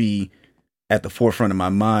what would be at the forefront of my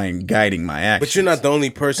mind guiding my actions. But you're not the only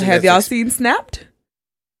person. Have y'all seen Snapped?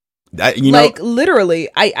 Like literally,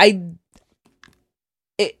 I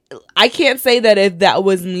can't say that if that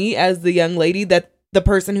was me as the young lady that the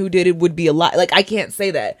person who did it would be alive. Like I can't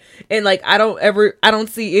say that. And like I don't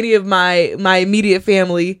see any of my immediate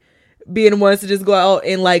family being ones to just go out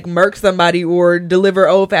and like murk somebody or deliver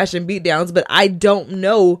old-fashioned beatdowns, but I don't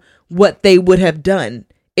know what they would have done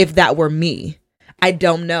if that were me. I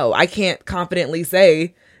don't know. I can't confidently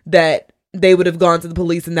say that they would have gone to the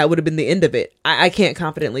police and that would have been the end of it. I can't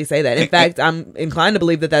confidently say that. In fact, I'm inclined to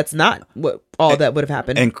believe that that's not what that would have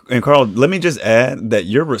happened. And Carl, let me just add that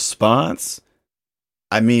your response,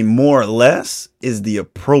 I mean, more or less, is the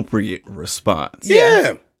appropriate response.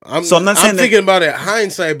 Yeah. I'm not saying I'm thinking about it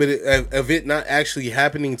hindsight, but of it not actually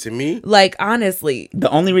happening to me. Like honestly, the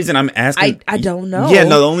only reason I'm asking, I don't know. Yeah,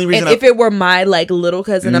 no, the only reason. And if it were my like little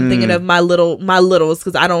cousin, I'm thinking of my littles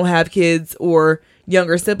because I don't have kids or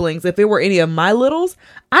younger siblings. If it were any of my littles,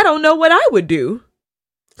 I don't know what I would do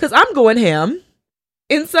because I'm going ham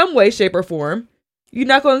in some way, shape, or form. You're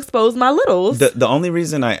not going to expose my littles. The only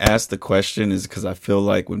reason I asked the question is because I feel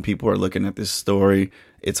like when people are looking at this story,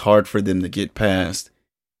 it's hard for them to get past.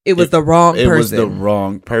 It was the wrong person. It was the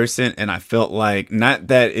wrong person, and I felt like not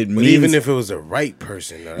that it means even if it was the right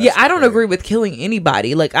person. No, I don't agree with killing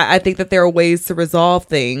anybody. Like I think that there are ways to resolve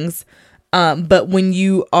things, but when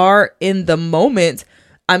you are in the moment,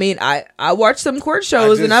 I mean, I watch some court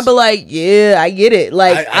shows and I be like, yeah, I get it.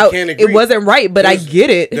 Like I can't agree. It wasn't right, but I get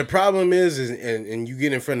it. The problem is and you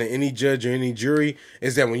get in front of any judge or any jury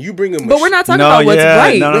is that when you bring a but we're not talking about what's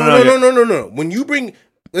right. No. When you bring,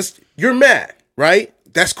 you're mad, right?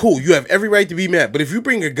 That's cool. You have every right to be mad. But if you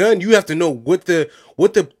bring a gun, you have to know what the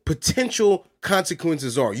potential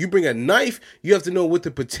consequences are. You bring a knife, you have to know what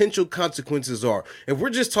the potential consequences are. If we're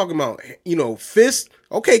just talking about, fists,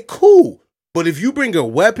 okay, cool. But if you bring a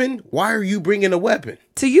weapon, why are you bringing a weapon?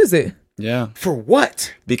 To use it. Yeah. For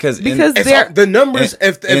what? Because the numbers,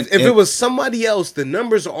 if it was somebody else, the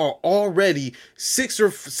numbers are already 6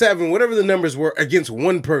 or 7, whatever the numbers were, against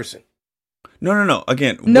one person. No.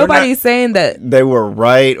 Again, nobody's saying that they were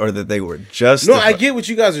right or that they were just. No, I get what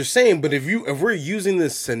you guys are saying, but if we're using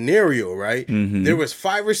this scenario, right? Mm-hmm. There was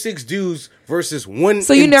 5 or 6 dudes versus one.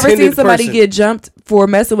 So you never seen somebody get jumped for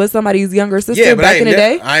messing with somebody's younger sister back in the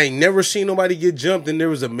day? I ain't never seen nobody get jumped and there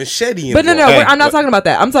was a machete. But no, I'm not talking about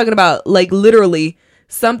that. I'm talking about like literally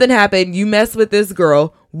something happened. You mess with this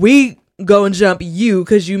girl, we go and jump you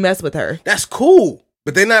because you mess with her. That's cool,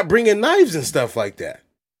 but they're not bringing knives and stuff like that.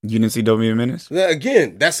 You didn't see Don't Be a Menace?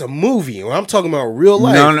 Again, that's a movie. When I'm talking about real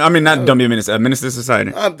life. No, I mean not Don't Be a Menace. A Menace to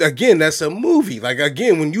Society. Again, that's a movie. Like,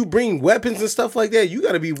 again, when you bring weapons and stuff like that, you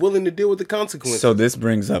got to be willing to deal with the consequences. So this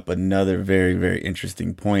brings up another very, very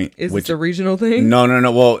interesting point. Is this a regional thing? No.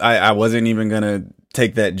 Well, I wasn't even gonna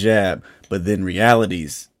take that jab, but then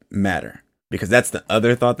realities matter, because that's the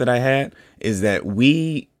other thought that I had, is that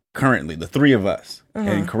we currently, the three of us,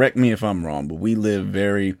 and correct me if I'm wrong, but we live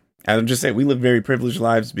very privileged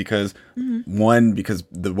lives because because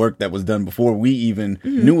the work that was done before we even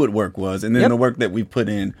knew what work was, and then the work that we put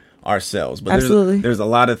in ourselves. But there's a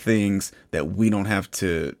lot of things that we don't have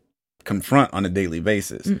to confront on a daily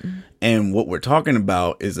basis. And what we're talking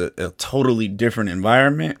about is a totally different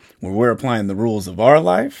environment where we're applying the rules of our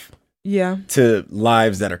life to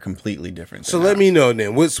lives that are completely different. So let me know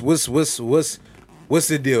then, what's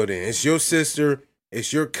the deal then? It's your sister,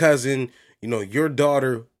 it's your cousin, your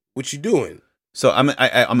daughter. What you doing? So I'm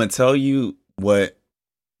gonna tell you what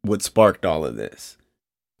sparked all of this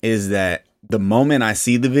is that the moment I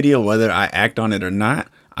see the video, whether I act on it or not,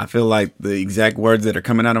 I feel like the exact words that are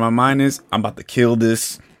coming out of my mind is, I'm about to kill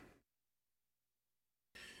this.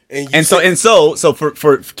 So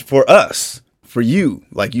for us, for you,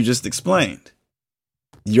 like you just explained,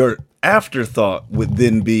 your afterthought would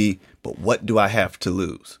then be, but what do I have to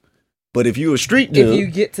lose? But if you a street dude, if you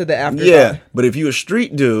get to the afterthought, but if you a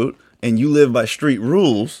street dude and you live by street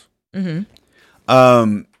rules, then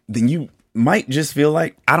you might just feel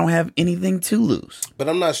like, I don't have anything to lose. But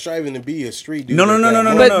I'm not striving to be a street dude. No.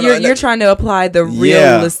 But you're trying to apply the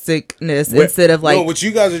realisticness instead of like what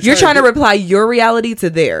you guys are. You're trying to apply your reality to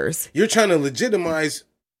theirs. You're trying to legitimize.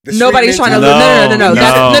 Nobody's trying to.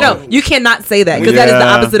 No. You cannot say that, because that is the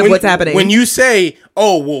opposite of what's happening. When you say,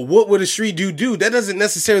 "Oh, well, what would a street dude do?" That doesn't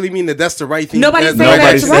necessarily mean that that's the right thing. Nobody's saying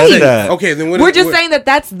that's right. That. Okay, then we're just saying that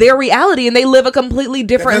that's their reality, and they live a completely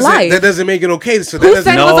different life. That doesn't make it okay. So who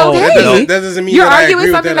said it was okay? That doesn't mean you're arguing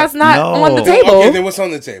something that's not on the table. Okay, then what's on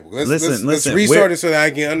the table? Let's restart it so that I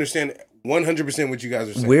can understand 100% what you guys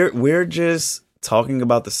are saying. We're just talking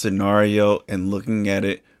about the scenario and looking at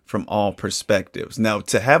it from all perspectives. Now,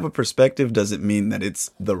 to have a perspective doesn't mean that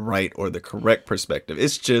it's the right or the correct perspective.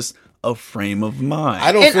 It's just a frame of mind.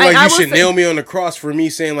 I don't feel like you should nail me on the cross for me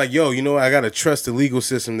saying like, yo, I got to trust the legal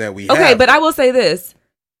system that we have. Okay, but I will say this.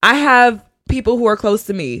 I have people who are close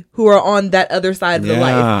to me who are on that other side of the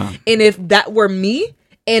life. And if that were me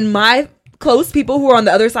and my close people who are on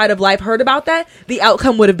the other side of life heard about that, the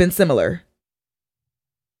outcome would have been similar.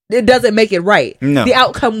 It doesn't make it right. No. The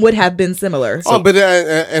outcome would have been similar. But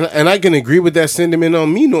and I can agree with that sentiment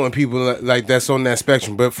on me knowing people like that's on that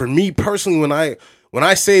spectrum. But for me personally, when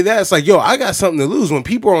I say that, it's like, yo, I got something to lose. When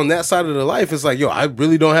people are on that side of the life, it's like, yo, I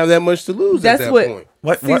really don't have that much to lose. That's at that point.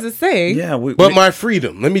 What Caesar's saying. Yeah, but my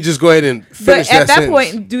freedom. Let me just go ahead and finish that. But at that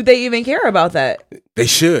point, do they even care about that? They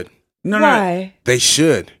should. Why? They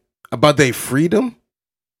should. About their freedom.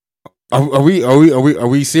 Are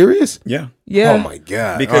we serious? Yeah. Yeah. Oh my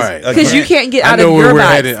God. Because you can't get out of your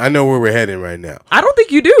box. I know where we're heading right now. I don't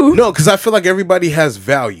think you do. No, because I feel like everybody has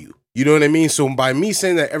value. You know what I mean? So by me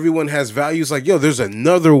saying that everyone has value, it's like, yo, there's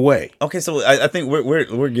another way. Okay, so I think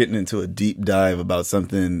we're getting into a deep dive about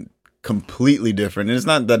something completely different. And it's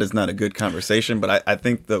not that it's not a good conversation, but I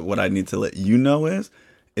think that what I need to let you know is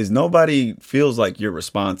nobody feels like your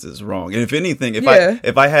response is wrong. And if anything, if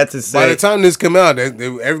I had to say, by the time this come out,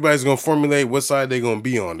 everybody's gonna formulate what side they're gonna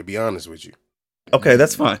be on. To be honest with you, okay,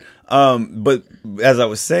 that's fine. But as I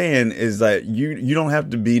was saying, is that you don't have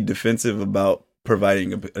to be defensive about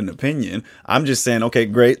providing an opinion. I'm just saying, okay,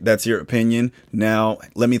 great, that's your opinion. Now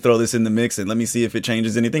let me throw this in the mix and let me see if it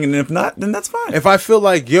changes anything. And if not, then that's fine. If I feel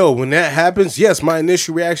like, yo, when that happens, yes, my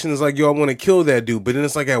initial reaction is like, yo, I want to kill that dude. But then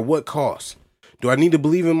it's like, at what cost? Do I need to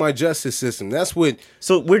believe in my justice system? That's what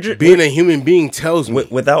being a human being tells me.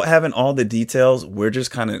 Without having all the details, we're just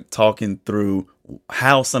kind of talking through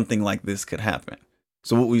how something like this could happen.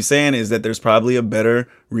 So what we're saying is that there's probably a better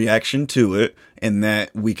reaction to it, and that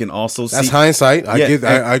we can also see... That's hindsight. I get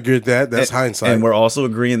that. That's hindsight. And we're also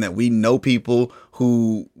agreeing that we know people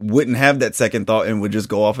who wouldn't have that second thought and would just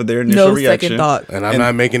go off of their initial reaction. Second thought. And I'm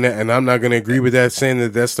not making that, and I'm not going to agree with that, saying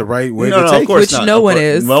that that's the right way to take it. Of course Which not. No one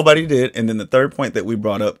is. Nobody did. And then the third point that we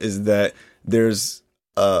brought up is that there's...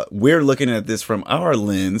 we're looking at this from our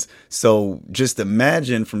lens. So just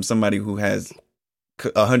imagine from somebody who has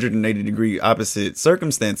 180-degree opposite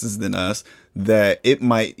circumstances than us, that it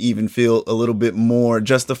might even feel a little bit more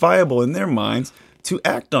justifiable in their minds to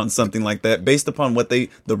act on something like that based upon the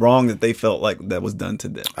wrong that they felt like that was done to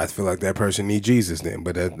them. I feel like that person needs Jesus then,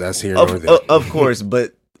 but that's here nor there. Of course,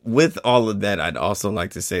 but with all of that, I'd also like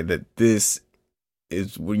to say that this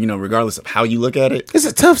is, you know, regardless of how you look at it, It's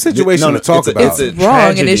a tough situation to talk about. It's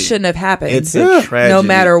wrong and it shouldn't have happened. It's a tragedy. No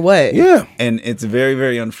matter what. Yeah. And it's very,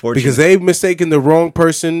 very unfortunate. Because they've mistaken the wrong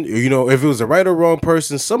person. You know, if it was the right or wrong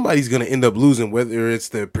person, somebody's going to end up losing, whether it's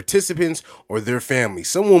the participants or their family.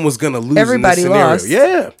 Someone was going to lose. Everybody in this scenario. lost.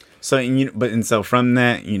 Yeah. So, so from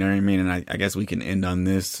that, you know what I mean? And I guess we can end on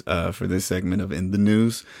this for this segment of In the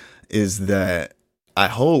News, is that I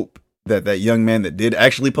hope that that young man that did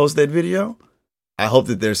actually post that video, I hope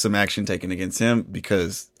that there's some action taken against him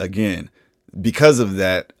because, again, because of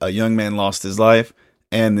that, a young man lost his life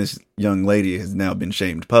and this young lady has now been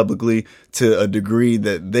shamed publicly to a degree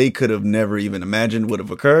that they could have never even imagined would have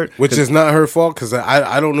occurred. Which is not her fault because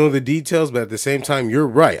I don't know the details, but at the same time, you're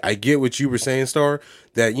right. I get what you were saying, Star,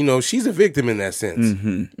 that, you know, she's a victim in that sense.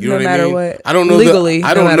 Mm-hmm. You know No what I mean? matter what. I don't know. Legally, I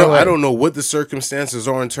no don't matter know. what. I don't know what the circumstances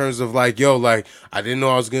are in terms of like, yo, like, I didn't know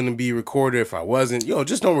I was going to be recorded if I wasn't. Yo,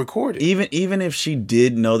 just don't record it. Even if she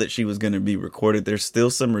did know that she was going to be recorded, there's still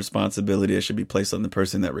some responsibility that should be placed on the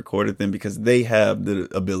person that recorded them because they have the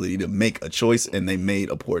ability to make a choice and they made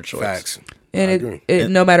a poor choice. Facts. And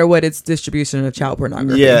no matter what, it's distribution of child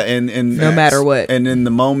pornography. Yeah, and no matter what. And in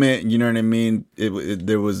the moment, you know what I mean,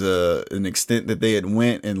 there was an extent that they had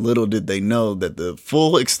went, and little did they know that the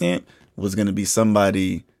full extent was going to be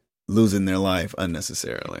somebody losing their life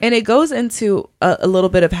unnecessarily. And it goes into a little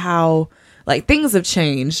bit of how like things have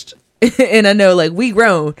changed. And I know like we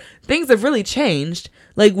grown, things have really changed.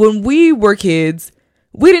 Like when we were kids,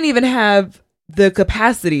 we didn't even have the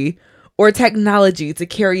capacity or technology to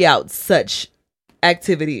carry out such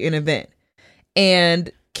activity and event.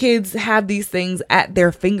 And kids have these things at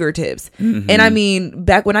their fingertips. Mm-hmm. And I mean,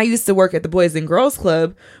 back when I used to work at the Boys and Girls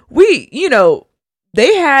Club, we, you know,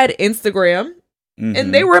 they had Instagram. Mm-hmm.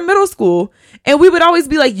 And they were in middle school, and we would always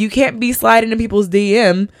be like, you can't be sliding in people's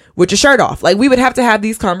DM with your shirt off. Like, we would have to have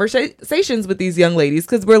these conversations with these young ladies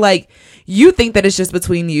because we're like, you think that it's just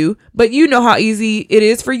between you, but you know how easy it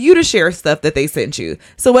is for you to share stuff that they sent you.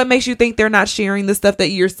 So what makes you think they're not sharing the stuff that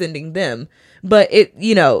you're sending them? But it,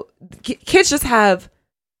 you know, kids just have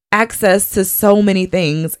access to so many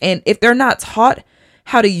things. And if they're not taught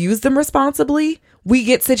how to use them responsibly, we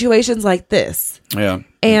get situations like this. Yeah.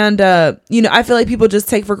 And, you know, I feel like people just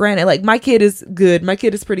take for granted. Like, my kid is good. My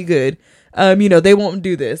kid is pretty good. You know, they won't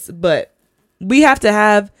do this. But we have to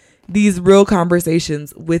have these real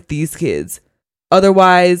conversations with these kids.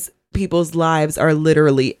 Otherwise, people's lives are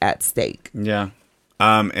literally at stake. Yeah.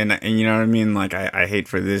 And you know what I mean? Like, I hate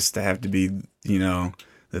for this to have to be, you know,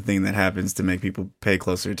 the thing that happens to make people pay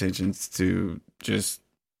closer attention to just,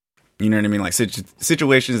 you know what I mean? Like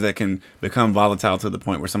situations that can become volatile to the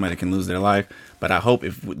point where somebody can lose their life. But I hope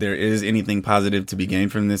if there is anything positive to be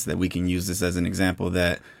gained from this, that we can use this as an example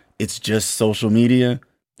that it's just social media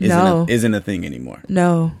isn't a thing anymore.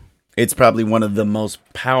 No. It's probably one of the most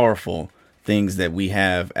powerful things that we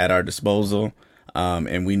have at our disposal.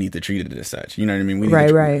 And we need to treat it as such. You know what I mean?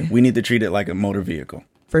 We need to treat it like a motor vehicle.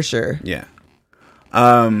 For sure. Yeah.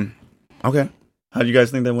 Okay. How do you guys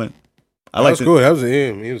think that went? That was cool. That was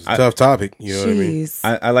it was a tough topic. You know what I mean?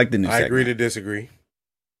 I like the new segment. I agree to disagree.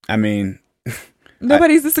 I mean,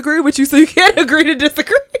 nobody's disagreeing with you, so you can't agree to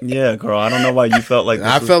disagree. Yeah, girl. I don't know why you felt like this.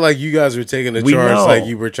 I felt like you guys were taking the charge, like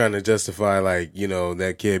you were trying to justify, like, you know,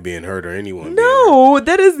 that kid being hurt or anyone. No,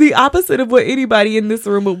 that is the opposite of what anybody in this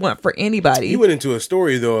room would want for anybody. You went into a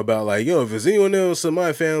story though about like, yo, if there's anyone else in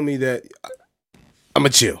my family that I'ma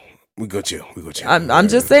chill. We go chill. I'm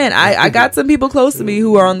just saying. I got some people close to me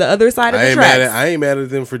who are on the other side of the tracks. I ain't mad at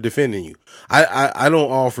them for defending you. I don't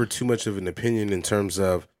offer too much of an opinion in terms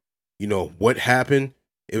of, you know, what happened.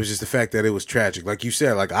 It was just the fact that it was tragic. Like you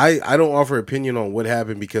said, like I don't offer opinion on what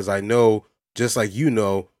happened because I know, just like you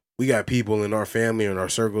know, we got people in our family or in our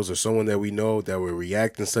circles or someone that we know that will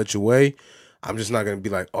react in such a way. I'm just not going to be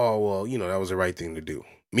like, oh, well, you know, that was the right thing to do.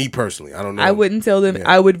 Me personally, I don't know. I wouldn't tell them. Yeah.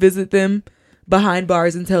 I would visit them behind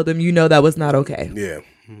bars and tell them, you know, that was not okay. Yeah.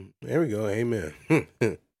 There we go. Amen.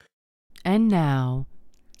 And now,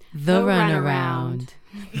 the runaround.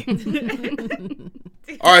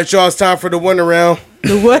 All right, y'all. It's time for the one around.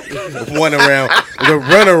 The what? The one around. The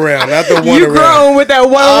run around, not the one around. You grown with that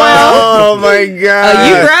one around. Oh my god.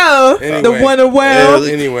 You grown. Anyway, the one around.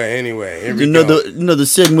 Anyway. You know the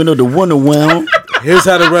segment of the one around. Here's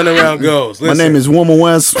how the run around goes. Listen. My name is Woman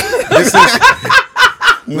West. This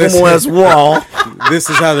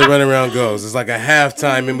is how the runaround goes. It's like a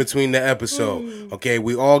halftime in between the episode. Okay,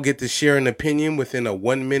 we all get to share an opinion within a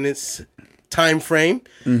 1 minute time frame,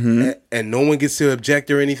 and no one gets to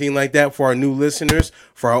object or anything like that. For our new listeners,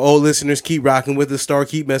 for our old listeners, keep rocking with the Star.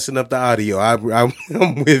 Keep messing up the audio. I'm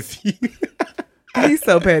with you. He's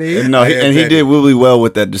so petty. No, he petty. did really well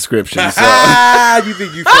with that description. So. You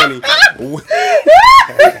think you funny?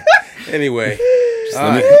 Anyway,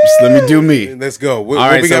 Let me do me. let's go. What, All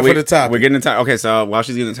what right, we so got for the topic? We're getting the time. Okay, so while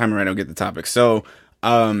she's getting the timer right, I'll get the topic. So,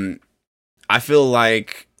 I feel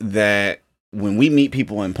like that when we meet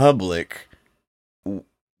people in public,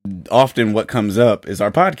 often what comes up is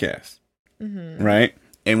our podcast, right?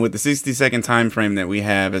 And with the 60-second time frame that we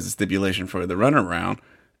have as a stipulation for the runaround,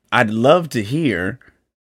 I'd love to hear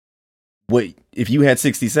what if you had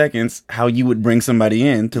 60 seconds, how you would bring somebody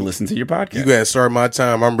in to listen to your podcast. You gotta start my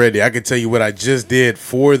time. I'm ready. I can tell you what I just did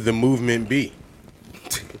for the Movement B.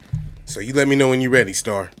 So you let me know when you're ready,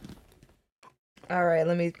 Star. All right,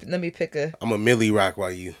 let me pick a. I'm a Millie Rock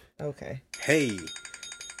while you. Okay.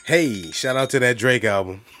 Hey, shout out to that Drake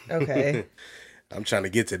album. Okay. I'm trying to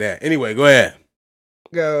get to that. Anyway, go ahead.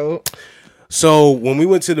 Go. So when we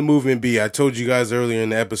went to the Movement B, I told you guys earlier in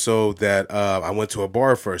the episode that I went to a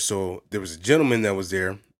bar first. So there was a gentleman that was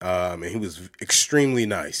there, and he was extremely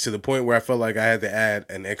nice to the point where I felt like I had to add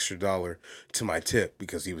an extra $1 to my tip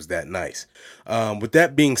because he was that nice. With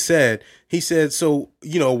that being said, he said, so,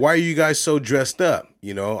 why are you guys so dressed up?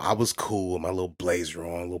 I was cool with my little blazer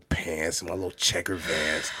on, little pants, and my little checker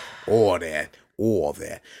Vans, all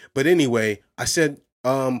that. But anyway, I said,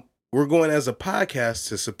 we're going as a podcast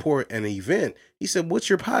to support an event. He said, what's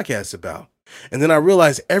your podcast about? And then I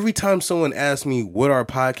realized every time someone asks me what our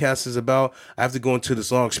podcast is about, I have to go into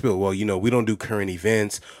this long spiel. Well, we don't do current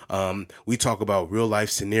events. We talk about real life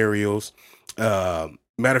scenarios.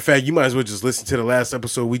 Matter of fact, you might as well just listen to the last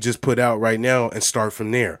episode we just put out right now and start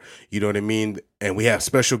from there. You know what I mean? And we have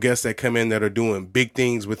special guests that come in that are doing big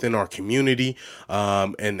things within our community.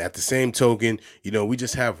 And at the same token, we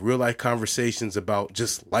just have real life conversations about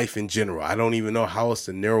just life in general. I don't even know how else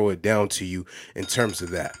to narrow it down to you in terms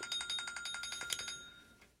of that.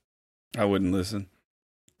 I wouldn't listen.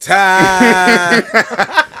 Time.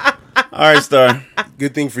 All right, Star.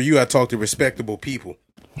 Good thing for you, I talk to respectable people.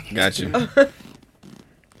 Got you.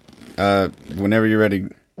 Whenever you're ready,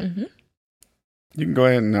 you can go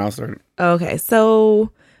ahead and I'll start. Okay,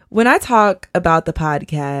 so when I talk about the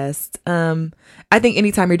podcast, I think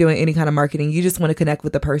anytime you're doing any kind of marketing, you just want to connect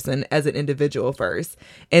with the person as an individual first,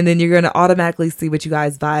 and then you're going to automatically see what you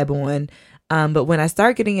guys vibe on. But when I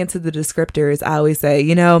start getting into the descriptors, I always say,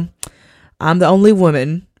 I'm the only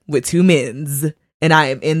woman with 2 men's, and I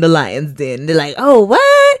am in the lion's den. They're like, oh,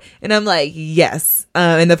 what? And I'm like, yes.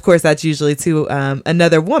 And of course, that's usually to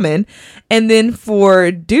another woman. And then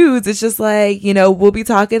for dudes, it's just like, we'll be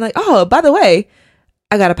talking like, oh, by the way,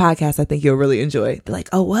 I got a podcast I think you'll really enjoy. They're like,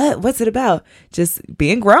 oh, what? What's it about? Just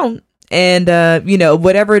being grown. And,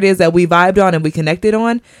 whatever it is that we vibed on and we connected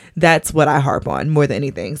on, that's what I harp on more than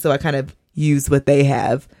anything. So I kind of use what they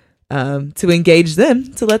have to engage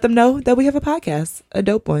them, to let them know that we have a podcast, a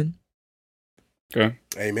dope one. Okay.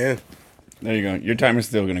 Amen. There you go. Your timer's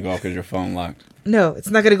still going to go off because your phone locked. No, it's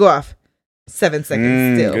not going to go off. 7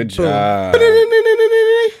 seconds still. Good Boom. job.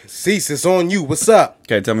 Cease, it's on you. What's up?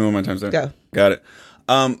 Okay, tell me one more time, sir. Go. Got it.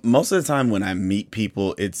 Most of the time when I meet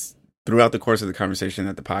people, it's throughout the course of the conversation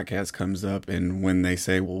that the podcast comes up. And when they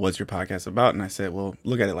say, well, what's your podcast about? And I said, well,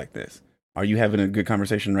 look at it like this. Are you having a good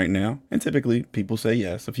conversation right now? And typically people say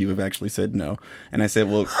yes. A few have actually said no. And I said,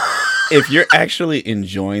 well, if you're actually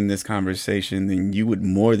enjoying this conversation, then you would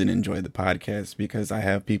more than enjoy the podcast, because I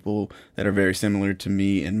have people that are very similar to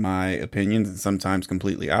me in my opinions and sometimes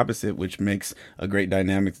completely opposite, which makes a great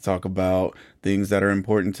dynamic to talk about things that are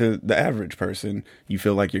important to the average person. You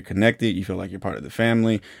feel like you're connected. You feel like you're part of the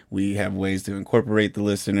family. We have ways to incorporate the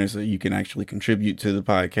listeners so you can actually contribute to the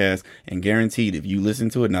podcast. And guaranteed, if you listen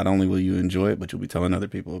to it, not only will you enjoy it, but you'll be telling other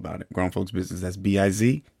people about it. Grown Folks Business. That's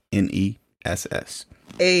BIZNESS.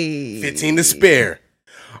 Hey. 15 to spare.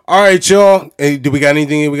 All right, y'all. Hey, do we got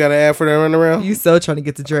anything we got to add for that runaround? You so trying to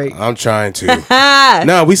get to Drake. I'm trying to.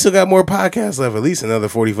 No, we still got more podcasts left. At least another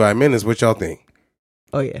 45 minutes. What y'all think?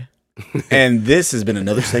 Oh, yeah. And this has been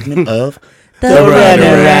another segment of The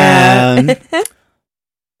Runaround.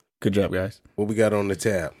 Good job, guys. What we got on the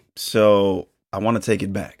tab? So I want to take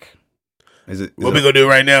it back. What we gonna do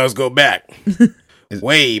right now is go back.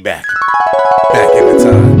 Way back. Back in the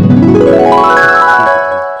time.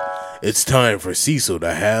 It's time for Cecil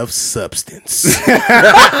to have substance.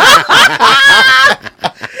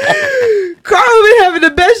 Carl been having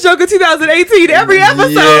the best joke of 2018 every episode.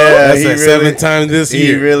 Yeah, That's the 7th time this He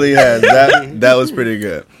year. really has. That was pretty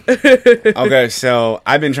good. Okay, so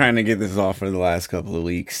I've been trying to get this off for the last couple of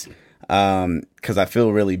weeks because I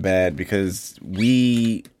feel really bad because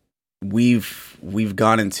we've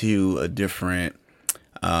gone into a different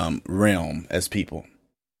realm as people.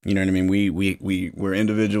 You know what I mean? We're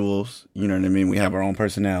individuals. You know what I mean? We have our own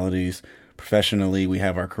personalities. Professionally, we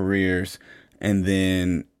have our careers. And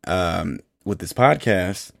then with this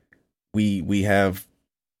podcast, we have,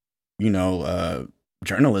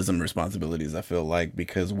 journalism responsibilities, I feel like,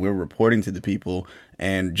 because we're reporting to the people.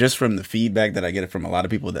 And just from the feedback that I get from a lot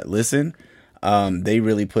of people that listen, they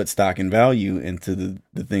really put stock and value into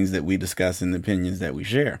the things that we discuss and the opinions that we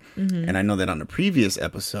share. Mm-hmm. And I know that on the previous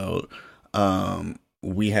episode,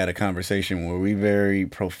 we had a conversation where we very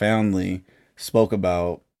profoundly spoke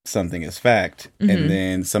about something as fact. Mm-hmm. And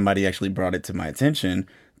then somebody actually brought it to my attention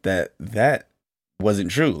that wasn't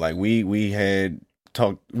true. Like we had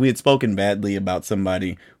spoken badly about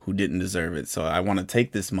somebody who didn't deserve it. So I want to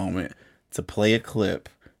take this moment to play a clip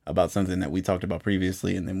about something that we talked about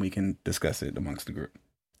previously, and then we can discuss it amongst the group.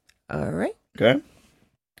 All right. Okay.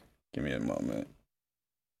 Give me a moment.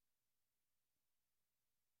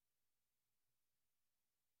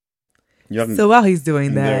 So while he's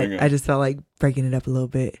doing that, I just felt like breaking it up a little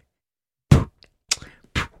bit. All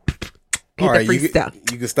right, you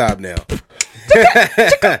can stop now.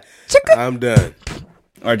 I'm done.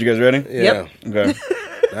 All right, you guys ready? Yeah. Yep. Okay.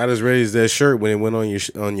 Not as ready as that shirt when it went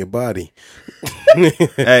on your body.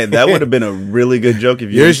 Hey, that would have been a really good joke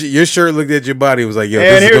if your shirt looked at your body and was like, yo,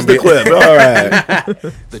 and here's the clip. All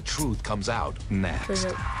right. The truth comes out next.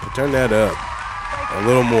 Turn that up a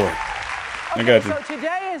little more. I got you. So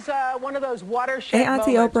today is one of those watershed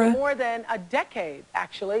Auntie moments. Oprah. For more than a decade,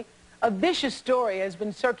 actually, a vicious story has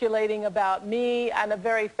been circulating about me and a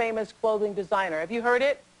very famous clothing designer. Have you heard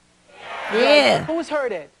it? Yeah. Who's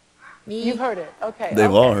heard it? Me. You've heard it. Okay.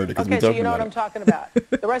 They've all heard it because we Okay, so talked you know about what I'm it. talking about.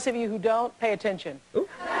 The rest of you who don't, pay attention.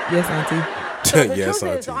 Yes, Auntie. So the Yes,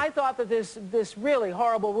 truth is, Auntie. I thought that this really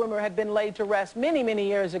horrible rumor had been laid to rest many, many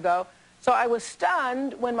years ago. So I was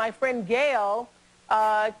stunned when my friend Gail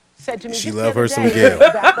said to me, She just the love other her some day, Gail.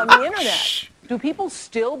 back on the internet. Do people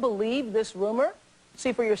still believe this rumor?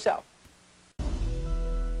 See for yourself.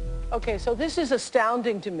 Okay, so this is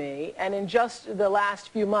astounding to me, and in just the last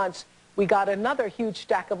few months, we got another huge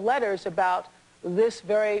stack of letters about this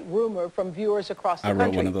very rumor from viewers across the I country.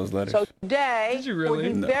 wrote one of those letters. So today, Did you really?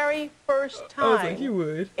 for the No. very first I was time like, you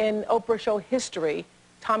would. in Oprah Show history,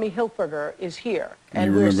 Tommy Hilfiger is here, and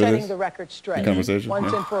You we're remember setting this? the record straight The conversation? once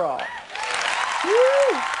Yeah. and for all.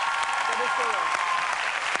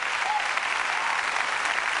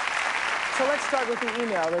 So let's start with the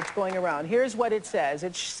email that's going around. Here's what it says.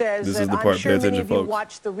 It says This that is the I'm part, sure pay many attention, of you folks.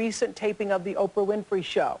 watched the recent taping of the Oprah Winfrey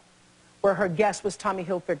Show, where her guest was Tommy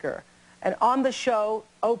Hilfiger. And on the show,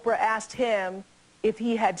 Oprah asked him if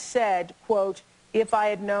he had said, quote, if I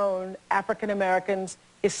had known African Americans,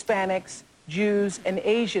 Hispanics, Jews, and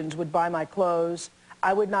Asians would buy my clothes,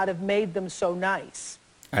 I would not have made them so nice.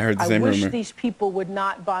 I heard the I same wish rumor. these people would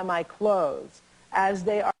not buy my clothes, as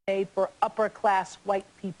they are made for upper-class white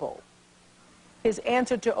people. His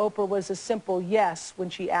answer to Oprah was a simple yes when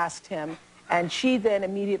she asked him, and she then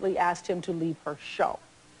immediately asked him to leave her show.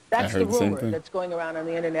 That's the heard the same rumor thing. that's going around on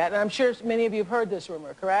the internet, and I'm sure many of you have heard this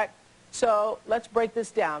rumor, correct? So let's break this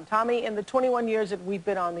down. Tommy, in the 21 years that we've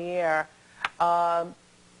been on the air,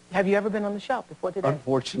 have you ever been on the show before today?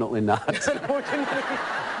 Unfortunately not.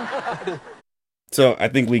 Unfortunately. So I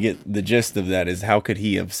think we get the gist of that is how could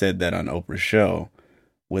he have said that on Oprah's show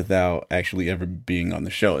without actually ever being on the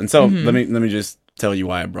show? And so let me just tell you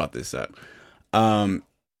why I brought this up.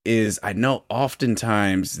 Is I know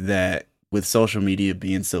oftentimes that with social media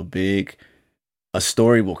being so big, a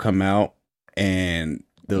story will come out and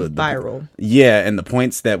the Viral. Yeah, and the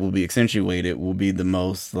points that will be accentuated will be the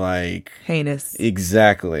most like Heinous.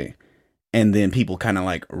 exactly. And then people kind of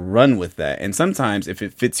like run with that. And sometimes if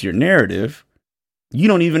it fits your narrative, you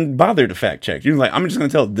don't even bother to fact check. You're like, I'm just going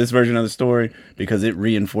to tell this version of the story because it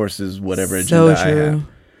reinforces whatever agenda I have.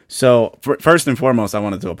 So first and foremost, I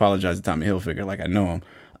wanted to apologize to Tommy Hilfiger, like I know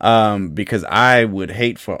him, because I would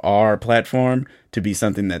hate for our platform to be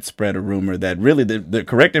something that spread a rumor that really the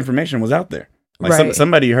correct information was out there. Like Right.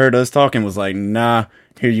 somebody heard us talking was like, nah,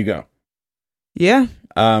 here you go. Yeah.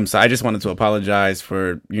 So I just wanted to apologize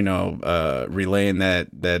for, relaying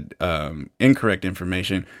that incorrect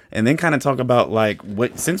information, and then kind of talk about like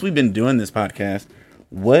what, since we've been doing this podcast,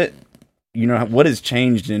 what has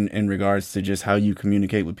changed in regards to just how you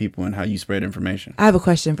communicate with people and how you spread information. I have a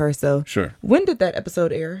question first, though. Sure. When did that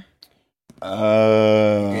episode air?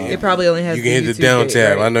 It It probably only has You can hit the YouTube down date,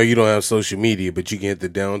 tab. right? I know you don't have social media, but you can hit the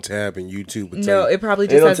down tab and YouTube. will No, tell you. it probably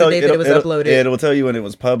just has the date that it was uploaded. It'll tell you when it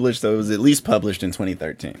was published. So it was at least published in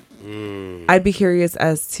 2013. I'd be curious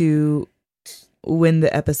as to when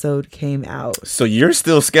the episode came out. So you're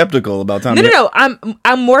still skeptical about Tommy? No.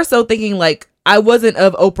 I'm more so thinking like I wasn't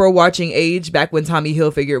of Oprah watching age back when Tommy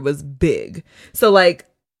Hilfiger was big. So like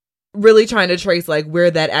really trying to trace like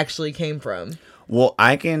where that actually came from. Well,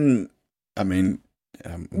 I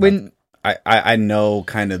know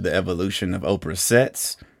kind of the evolution of Oprah's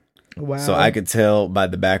sets. Wow. So I could tell by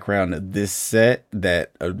the background of this set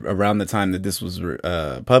that around the time that this was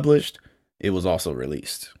published, it was also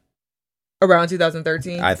released. Around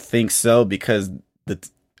 2013? I think so, because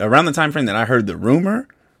around the time frame that I heard the rumor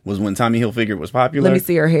was when Tommy Hilfiger was popular. Let me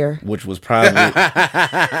see her hair. Which was probably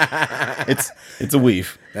it's a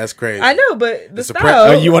weave. That's crazy. I know, but the It's a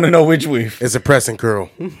style. Oh, you want to know which weave? It's a press and curl.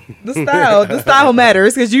 The style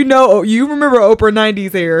matters because you remember Oprah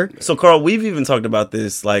 90s hair. So Carl, we've even talked about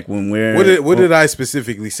this, like when we're What did I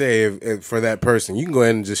specifically say if for that person? You can go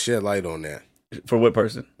ahead and just shed light on that. for what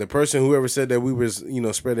person? The person, whoever said that we was,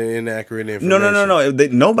 spreading inaccurate information. No.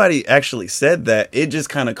 Nobody actually said that. It just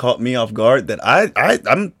kind of caught me off guard. That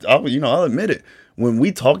I'll admit it. When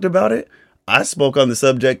we talked about it, I spoke on the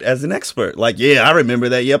subject as an expert. Like, yeah, I remember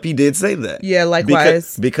that. Yep, he did say that. Yeah,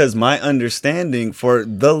 likewise. Because my understanding for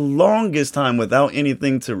the longest time, without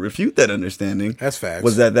anything to refute that understanding, That's facts.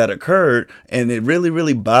 was that occurred, and it really,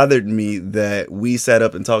 really bothered me that we sat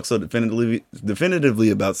up and talked so definitively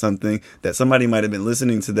about something that somebody might have been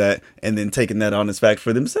listening to that and then taking that on as fact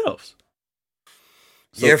for themselves.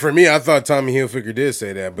 Yeah, for me, I thought Tommy Hilfiger did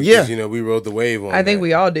say that because we rode the wave on. I think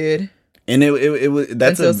we all did. And it was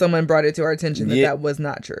until someone brought it to our attention that was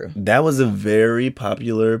not true. That was a very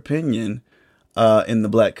popular opinion in the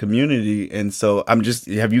Black community, and so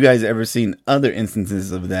have you guys ever seen other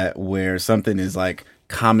instances of that where something is like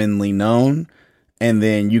commonly known, and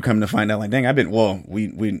then you come to find out like, dang, I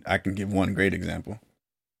can give one great example.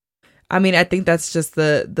 I mean, I think that's just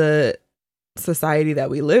the society that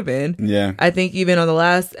we live in. Yeah. I think even on the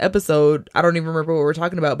last episode, I don't even remember what we were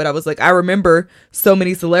talking about, but I was like, I remember so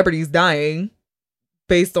many celebrities dying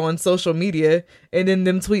based on social media and then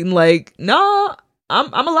them tweeting like, nah,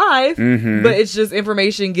 I'm alive. Mm-hmm. But it's just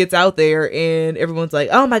information gets out there and everyone's like,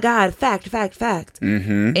 oh my God, fact.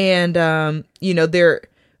 Mm-hmm. And,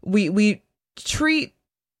 we treat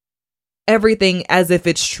everything as if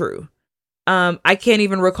it's true. I can't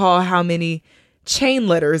even recall how many chain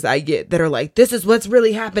letters I get that are like, this is what's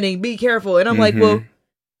really happening, be careful. And I'm like, well,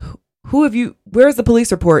 where's the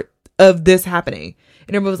police report of this happening?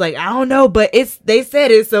 And everyone was like, I don't know, but they said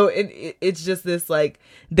it, so it's just this like,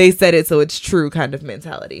 they said it, so it's true kind of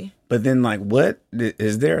mentality. But then like, what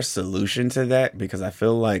is there a solution to that? Because I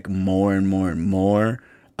feel like more and more and more,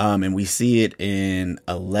 and we see it in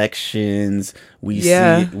elections. We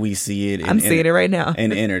see it. I'm seeing it right now.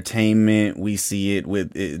 In entertainment, we see it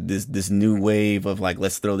with this new wave of like,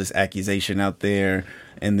 let's throw this accusation out there,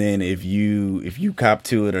 and then if you cop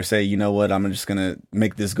to it or say, you know what, I'm just gonna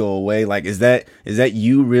make this go away. Like, is that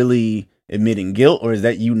you really admitting guilt, or is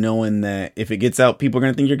that you knowing that if it gets out, people are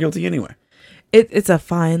gonna think you're guilty anyway? It's a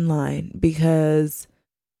fine line because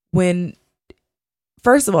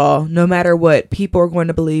first of all, no matter what, people are going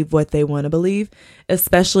to believe what they want to believe,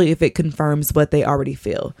 especially if it confirms what they already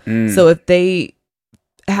feel. So if they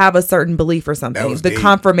have a certain belief or something, the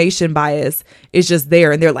confirmation bias is just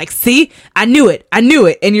there. And they're like, see, I knew it.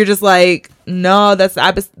 And you're just like, no, that's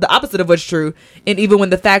the opposite of what's true. And even when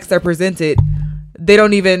the facts are presented, they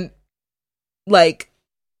don't even like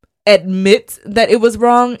admit that it was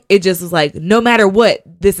wrong. It just is like, no matter what,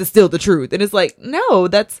 this is still the truth. And it's like, no,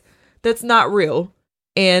 that's not real.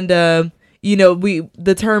 And,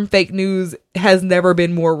 the term fake news has never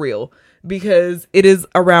been more real because it is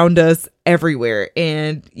around us everywhere.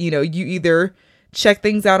 And, you either check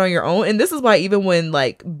things out on your own. And this is why even when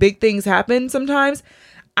like big things happen, sometimes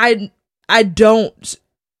I'm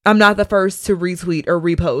not the first to retweet or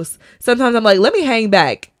repost. Sometimes I'm like, let me hang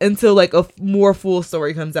back until like a more full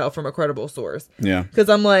story comes out from a credible source. Yeah. Cause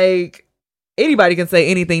I'm like, anybody can say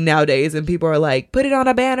anything nowadays. And people are like, put it on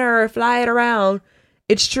a banner or fly it around.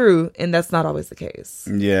 It's true, and that's not always the case.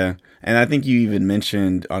 Yeah, and I think you even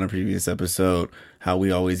mentioned on a previous episode how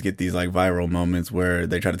we always get these like viral moments where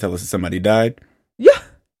they try to tell us that somebody died. Yeah.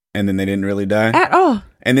 And then they didn't really die. At all.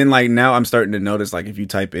 And then like now I'm starting to notice like if you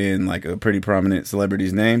type in like a pretty prominent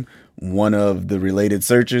celebrity's name, one of the related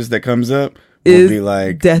searches that comes up will be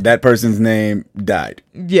like, death. That person's name died.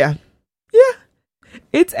 Yeah. Yeah.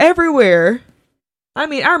 It's everywhere. I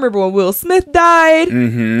mean, I remember when Will Smith died.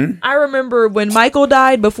 Mm-hmm. I remember when Michael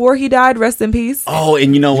died before he died. Rest in peace. Oh,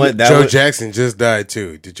 and you know what? Joe Jackson just died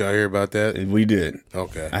too. Did y'all hear about that? We did.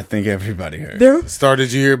 Okay. I think everybody heard. Star,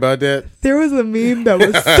 did you hear about that? There was a meme that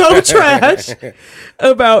was so trash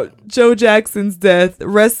about Joe Jackson's death.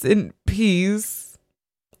 Rest in peace.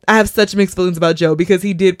 I have such mixed feelings about Joe because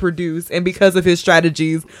he did produce, and because of his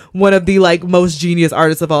strategies, one of the like most genius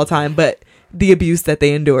artists of all time. But the abuse that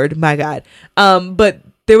they endured, my God. But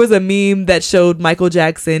there was a meme that showed Michael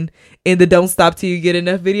Jackson in the "Don't Stop Till You Get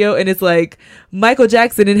Enough" video, and it's like Michael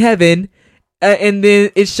Jackson in heaven. And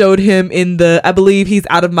then it showed him in the, I believe he's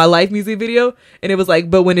Out of My Life music video. And it was like,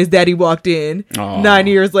 but when his daddy walked in 9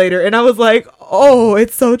 years later. And I was like, oh,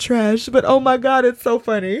 it's so trash. But oh my God, it's so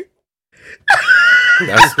funny.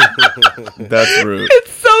 That's rude.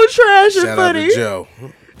 It's so trash and Shout funny. out to Joe.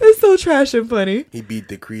 It's so trash and funny. He beat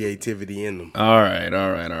the creativity in them. All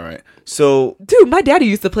right. So, Dude, my daddy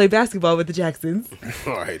used to play basketball with the Jacksons.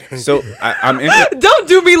 All right. so I'm Don't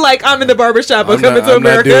do me like I'm in the barbershop or coming to I'm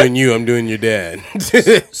America. not doing you. I'm doing your dad.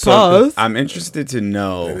 Pause. I'm interested to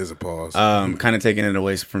know. That is a pause. Kind of taking it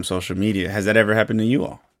away from social media. Has that ever happened to you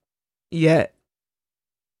all? Yeah.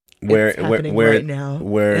 It's happening right now.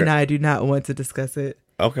 And I do not want to discuss it.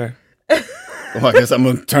 Okay. Well, I guess I'm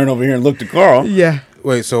gonna turn over here and look to Carl. Yeah.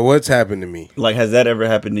 Wait, so what's happened to me? Like, has that ever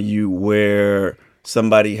happened to you where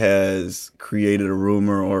somebody has created a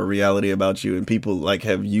rumor or a reality about you and people like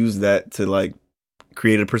have used that to like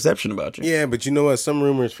create a perception about you? Yeah, but you know what? Some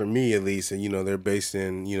rumors, for me at least, and they're based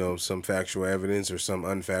in some factual evidence or some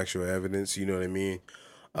unfactual evidence. You know what I mean?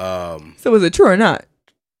 So is it true or not?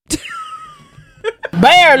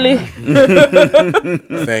 Barely.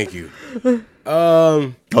 Thank you.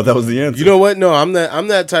 Oh, that was the answer. You know what? No, I'm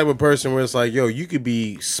that type of person where it's like, yo, you could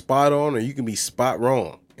be spot on or you can be spot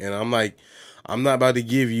wrong, and I'm like, I'm not about to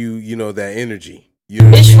give you, that energy.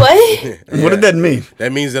 Which way? What did that mean?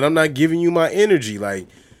 That means that I'm not giving you my energy. Like,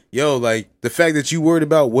 yo, like the fact that you worried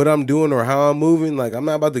about what I'm doing or how I'm moving, like I'm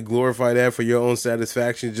not about to glorify that for your own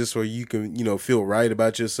satisfaction just so you can, feel right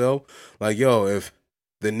about yourself. Like, yo, if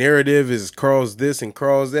the narrative is Carl's this and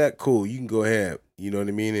Carl's that, cool, you can go ahead. You know what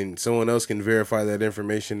I mean? And someone else can verify that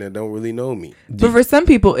information that don't really know me. But for some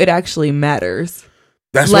people, it actually matters.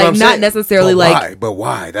 That's like, what I'm not saying. necessarily but like. Why? But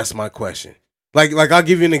why? That's my question. Like I'll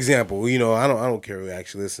give you an example. I don't care who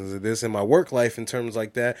actually listens to this. In my work life, in terms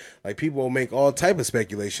like that, like people will make all type of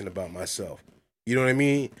speculation about myself. You know what I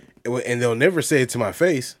mean? And they'll never say it to my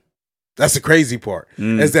face. That's the crazy part.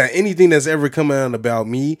 Is that anything that's ever come out about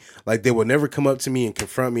me, like they will never come up to me and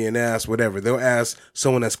confront me and ask whatever. They'll ask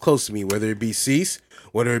someone that's close to me, whether it be Cease,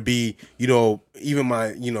 whether it be, even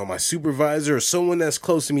my, my supervisor or someone that's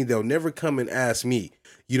close to me. They'll never come and ask me.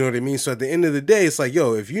 You know what I mean? So at the end of the day, it's like,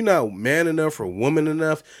 yo, if you're not man enough or woman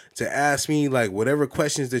enough to ask me like whatever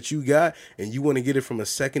questions that you got and you want to get it from a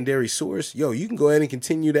secondary source, yo, you can go ahead and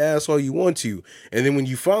continue to ask all you want to. And then when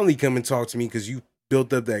you finally come and talk to me because you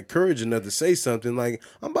built up that courage enough to say something, like,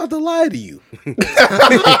 I'm about to lie to you. I'm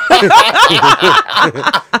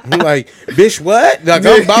like, bitch, what? Like,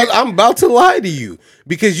 I'm about to lie to you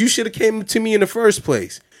because you should have came to me in the first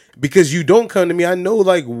place. Because you don't come to me, I know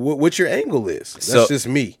like what your angle is. That's just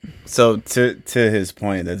me. So to his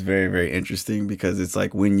point, that's very, very interesting because it's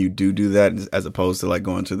like when you do that, as opposed to like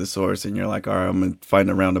going to the source and you're like, all right, I'm gonna find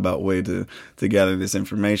a roundabout way to gather this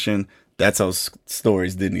information. That's how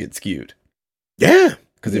stories didn't get skewed. Yeah,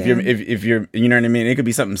 because if you're, you know what I mean, it could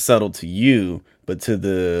be something subtle to you, but to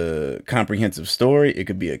the comprehensive story, it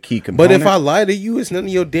could be a key component. But if I lie to you, it's none of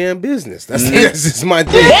your damn business. That's just my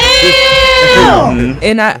thing.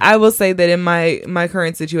 And I will say that in my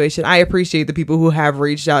current situation, I appreciate the people who have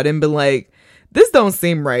reached out and been like, this don't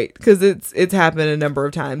seem right, because it's happened a number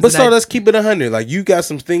of times. But let's keep it 100. Like, you got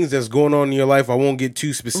some things that's going on in your life. I won't get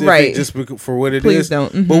too specific just for what it is. Please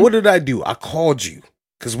don't. Mm-hmm. But what did I do? I called you.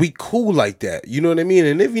 Because we cool like that. You know what I mean?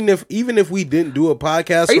 And even if we didn't do a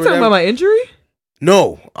podcast, are you talking about my injury?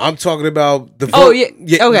 No, I'm talking about the.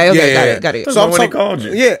 Okay, got it. So I'm when he called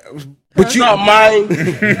you, but you not mine.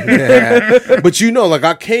 But like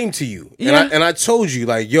I came to you and I told you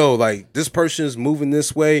like, yo, like this person's moving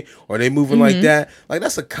this way or they moving like that. Like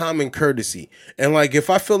that's a common courtesy. And like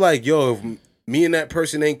if I feel like, yo, if me and that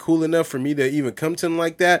person ain't cool enough for me to even come to them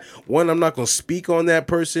like that, one, I'm not gonna speak on that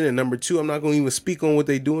person, and number two, I'm not gonna even speak on what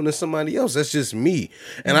they doing to somebody else. That's just me,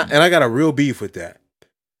 and I got a real beef with that.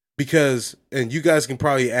 Because, and you guys can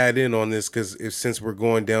probably add in on this since we're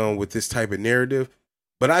going down with this type of narrative,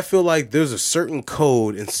 but I feel like there's a certain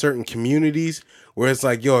code in certain communities where it's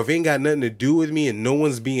like, yo, if it ain't got nothing to do with me and no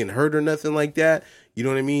one's being hurt or nothing like that, you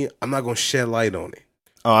know what I mean? I'm not going to shed light on it.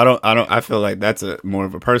 Oh, I don't. I feel like that's more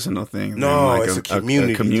of a personal thing. No, than like it's a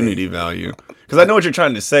community value. Because I know what you're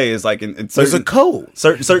trying to say is like in certain, there's a code.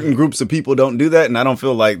 Certain groups of people don't do that, and I don't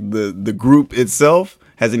feel like the group itself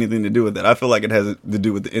has anything to do with that. I feel like it has to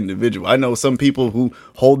do with the individual. I know some people who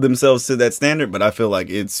hold themselves to that standard, but I feel like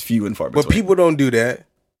it's few and far between. But people don't do that.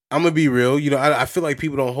 I'm gonna be real. You know, I feel like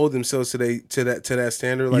people don't hold themselves to that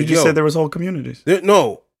standard. Like, you just said there was whole communities.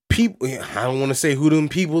 No people. I don't want to say who them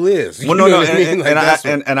people is. Well, no, I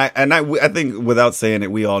think without saying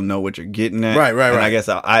it, we all know what you're getting at. Right. I guess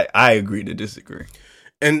I agree to disagree.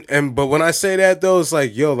 But when I say that though, it's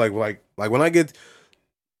like, yo, like when I get,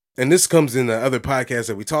 and this comes in the other podcasts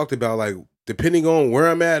that we talked about, like depending on where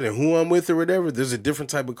I'm at and who I'm with or whatever, there's a different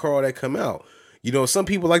type of call that come out. You know, some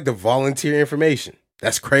people like to volunteer information.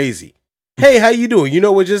 That's crazy. Hey, how you doing? You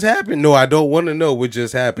know what just happened? No, I don't want to know what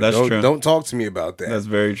just happened. That's true. Don't talk to me about that. That's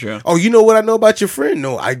very true. Oh, you know what I know about your friend?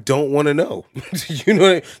 No, I don't want to know. You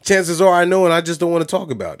know, chances are I know, and I just don't want to talk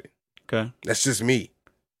about it. Okay, that's just me.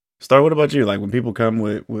 Star, what about you? Like when people come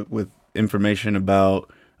with information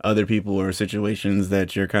about other people or situations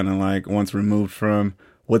that you're kind of like once removed from,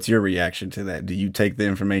 what's your reaction to that? Do you take the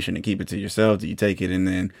information and keep it to yourself? Do you take it and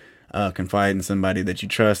then confide in somebody that you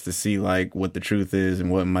trust to see like what the truth is and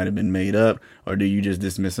what might have been made up, or do you just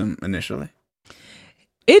dismiss them initially?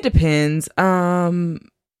 It depends. I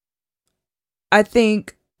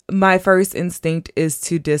think my first instinct is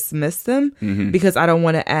to dismiss them because I don't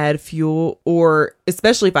want to add fuel, or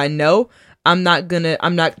especially if I know, I'm not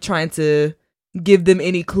trying to give them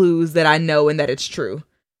any clues that I know and that it's true.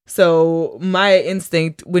 So my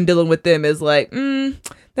instinct when dealing with them is like,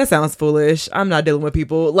 that sounds foolish. I'm not dealing with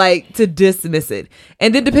people, like to dismiss it.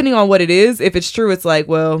 And then depending on what it is, if it's true, it's like,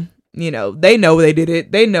 well, you know, they know they did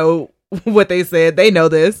it. They know what they said. They know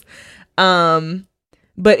this.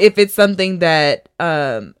 But if it's something that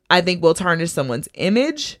I think will tarnish someone's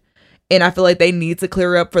image, and I feel like they need to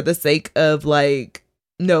clear up for the sake of like,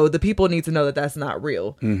 no, the people need to know that that's not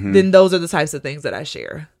real, then those are the types of things that I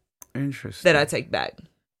share. Interesting. That I take back.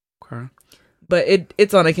 Okay. But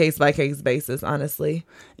it's on a case-by-case basis, honestly.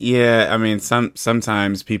 Yeah, I mean,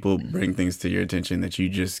 sometimes people bring things to your attention that you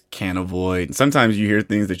just can't avoid. Sometimes you hear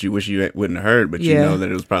things that you wish you wouldn't have heard, but you know that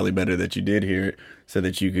it was probably better that you did hear it so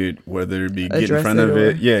that you could, whether it be get in front of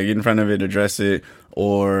it, get in front of it, address it,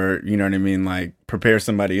 or, you know what I mean, like prepare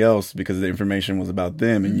somebody else because the information was about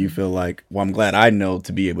them and you feel like, well, I'm glad I know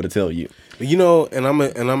to be able to tell you. You know, and I'm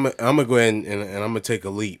gonna go ahead and I'm gonna take a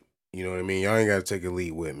leap. You know what I mean? Y'all ain't got to take a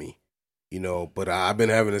leap with me. You know, but I've been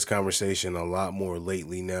having this conversation a lot more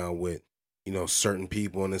lately now with, you know, certain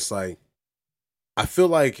people. And it's like, I feel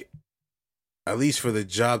like, at least for the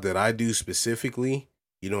job that I do specifically,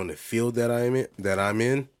 you know, in the field that I'm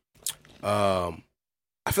in, I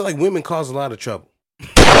feel like women cause a lot of trouble.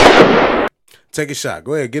 Take a shot.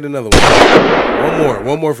 Go ahead, get another one.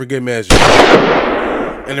 One more for good measure.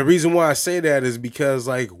 And the reason why I say that is because,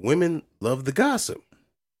 like, women love the gossip.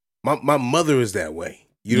 My mother is that way.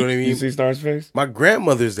 You know what I mean? You see Star's face? My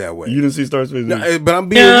grandmother's that way. You didn't see Star's face? No, but I'm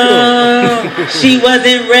being real. She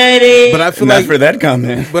wasn't ready. But I feel Not like for that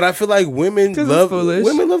comment. But I feel like women love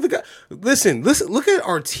the guy. Listen. Look at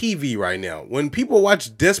our TV right now. When people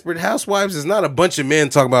watch Desperate Housewives, it's not a bunch of men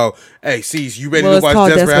talking about, "Hey, Cease, you ready to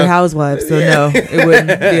watch Desperate Housewives?" So no, it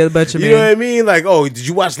wouldn't be a bunch of men. You know what I mean? Like, oh, did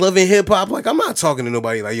you watch Love and Hip Hop? Like, I'm not talking to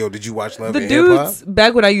nobody like, yo, did you watch Love and Hip Hop? The dudes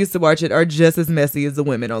back when I used to watch it are just as messy as the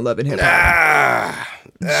women on Love and Hip Hop.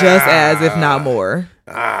 Just as, if not more.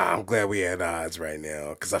 I'm glad we had odds right now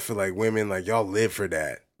because I feel like women, like, y'all live for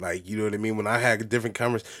that. Like, you know what I mean? When I had different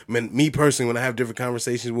me personally, when I have different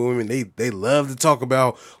conversations with women, they love to talk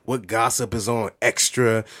about what gossip is on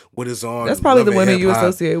Extra, what is on. That's probably the women you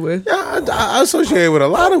associate with. Yeah, I associate with a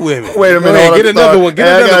lot of women. Wait a minute, get another one.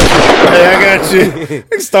 I got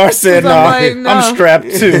you. Star said, no, I'm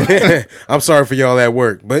strapped too. I'm sorry for y'all at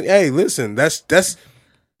work, but hey, listen, that's.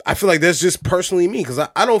 I feel like that's just personally me because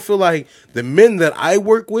I don't feel like the men that I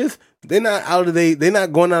work with, they're not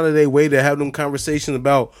going out of their way to have them conversations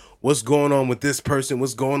about what's going on with this person,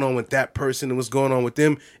 what's going on with that person, and what's going on with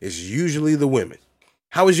them. It's usually the women.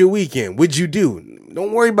 How was your weekend? What'd you do?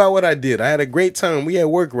 Don't worry about what I did. I had a great time. We at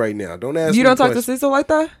work right now. Don't ask me. You don't talk to Cecil like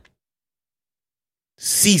that?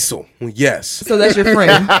 Cecil, yes. So that's your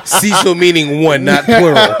friend. Cecil meaning one, not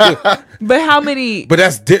plural. But how many? But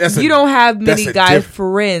that's you don't have many guy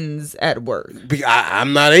friends at work.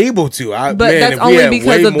 I'm not able to. But that's only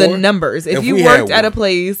because of the numbers. If you worked at a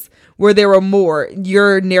place where there were more,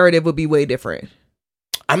 your narrative would be way different.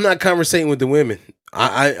 I'm not conversating with the women.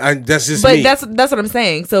 I that's just me. But that's what I'm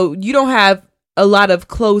saying. So you don't have a lot of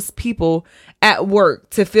close people at work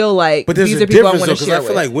to feel like these are people I want to share with. I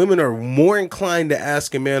feel like women are more inclined to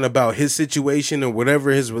ask a man about his situation or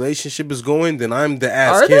whatever his relationship is going than I'm to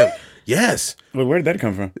ask him. They? Yes. Wait, where did that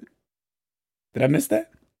come from? Did I miss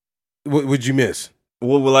that? What would you miss?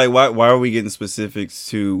 Well, like, why are we getting specifics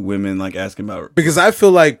to women, like, asking about? Because I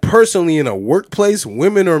feel like personally in a workplace,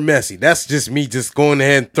 women are messy. That's just me just going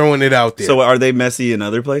ahead and throwing it out there. So are they messy in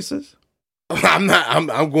other places? I'm not.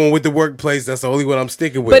 I'm going with the workplace. That's the only one I'm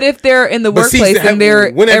sticking with. But if they're in the workplace, then they're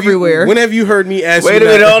everywhere. When have you heard me ask? Wait a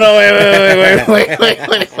minute! Hold on!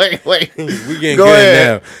 Wait! We getting Go good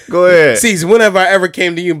ahead. now. Go ahead. See, whenever I ever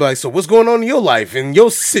came to you and be like, so what's going on in your life and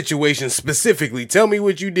your situation specifically? Tell me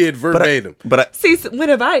what you did verbatim. See, when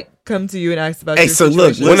have I come to you and asked about? Hey, your so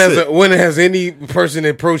look, situation? When has any person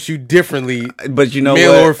approached you differently? But you know,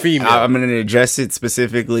 male what? or female? I'm going to address it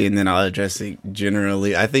specifically, and then I'll address it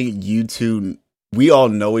generally. I think you two. We all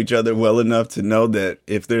know each other well enough to know that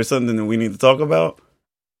if there's something that we need to talk about,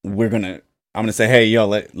 I'm gonna say, hey, yo,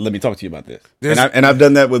 let me talk to you about this. And I've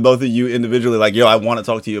done that with both of you individually. Like, yo, I want to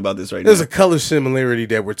talk to you about this right now. There's a color similarity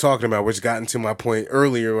that we're talking about, which got into my point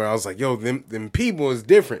earlier where I was like, yo, them people is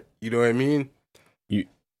different. You know what I mean?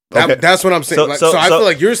 Okay. That's what I'm saying. So I feel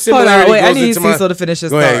like your Hold similarity on, wait, I goes need into my... Cecil to finish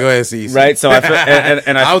this Go thought. ahead, Cecil. Right, so I feel,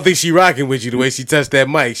 and I don't think she rocking with you the way she touched that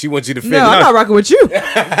mic. She wants you to finish. No, I'm not rocking with you.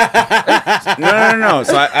 No.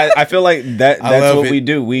 So I feel like that's what it. we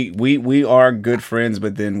do. We are good friends,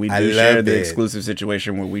 but then we do share love the that. exclusive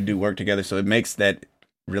situation where we do work together. So it makes that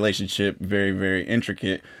relationship very, very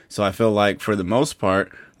intricate. So I feel like for the most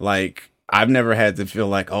part, like I've never had to feel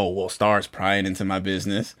like, oh, well, Star's prying into my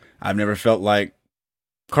business. I've never felt like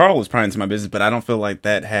Carl was prying into my business, but I don't feel like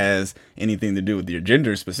that has anything to do with your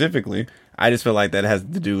gender specifically. I just feel like that has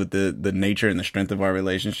to do with the nature and the strength of our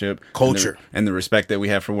relationship, Culture. and the respect that we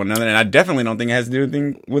have for one another. And I definitely don't think it has to do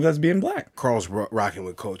anything with us being black. Carl's rocking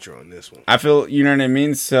with culture on this one. I feel, you know what I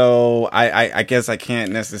mean? So I guess I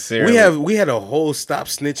can't necessarily. We had a whole stop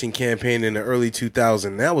snitching campaign in the early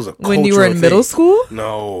 2000s. That was a When you were in cultural middle thing. school?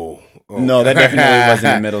 No. Oh. No, that definitely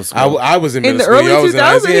wasn't in middle school. I was in middle In the school. early I was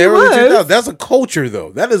 2000s, in he early was. 2000s. That's a culture,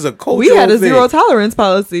 though. That is a culture. We had a zero tolerance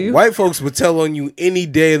policy. White folks would tell on you any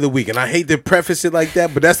day of the week, and I hate to preface it like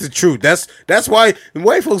that, but that's the truth. That's why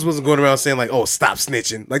white folks wasn't going around saying like, "Oh, stop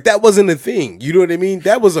snitching." Like that wasn't a thing. You know what I mean?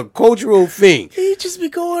 That was a cultural thing. He just be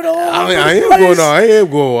going on. I am going on.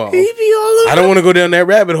 He be all over. I don't want to go down that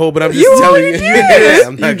rabbit hole, but I'm just You telling already you. did.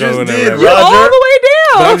 I'm not You just going down did, that You're rabbit hole. all the way down.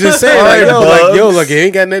 But I'm just saying, Alright, like, it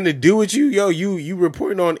ain't got nothing to do with you. Yo, you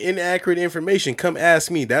reporting on inaccurate information. Come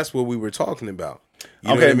ask me. That's what we were talking about. You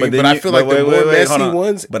know what I mean? But I feel like the more messy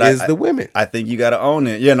ones is the women. I think you got to own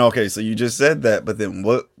it. Yeah, no, okay. So you just said that, but then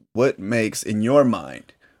what makes, in your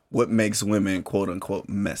mind, what makes women quote unquote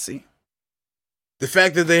messy? The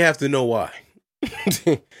fact that they have to know why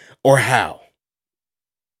or how.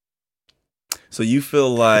 So you feel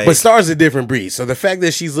like, But Star's a different breed. So the fact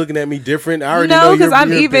that she's looking at me different, I already know. No, because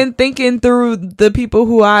I'm even thinking through the people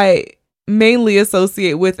who I mainly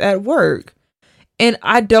associate with at work. And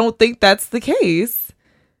I don't think that's the case.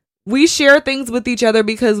 We share things with each other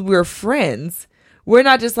because we're friends. We're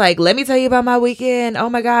not just like, let me tell you about my weekend. Oh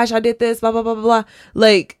my gosh, I did this, blah, blah, blah, blah, blah.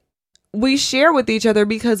 Like, we share with each other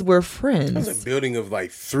because we're friends. It's a building of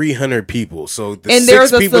like 300 people. So and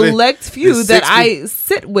there's a select few that I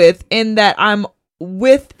sit with and that I'm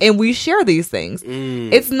with, and we share these things.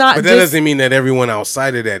 It's not, but that doesn't mean that everyone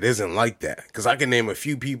outside of that isn't like that. Because I can name a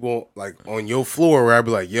few people like on your floor where I'd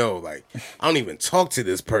be like, yo, like I don't even talk to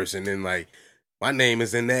this person, and like my name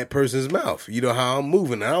is in that person's mouth. You know how I'm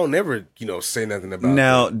moving. I don't ever, say nothing about.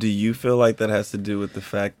 now, that. do you feel like that has to do with the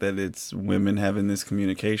fact that it's women having this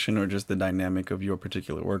communication, or just the dynamic of your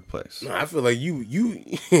particular workplace? No, I feel like you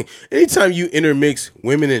anytime you intermix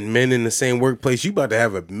women and men in the same workplace, you about to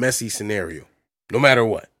have a messy scenario, no matter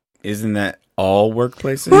what. Isn't that all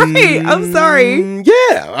workplaces? Right. I'm sorry.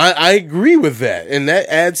 Yeah, I agree with that, and that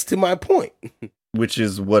adds to my point. Which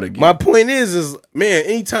is what again? My point is man,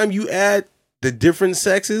 anytime you add the different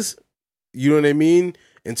sexes, you know what I mean?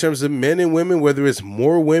 In terms of men and women, whether it's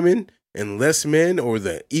more women and less men or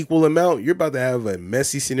the equal amount, you're about to have a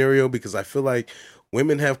messy scenario, because I feel like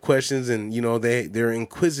women have questions and, they're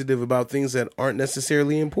inquisitive about things that aren't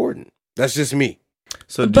necessarily important. That's just me.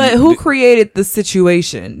 So but who created the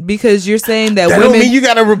situation? Because you're saying that That women, don't mean you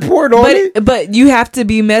got to report on it. But you have to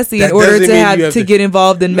be messy That in order doesn't to mean have you have to to- get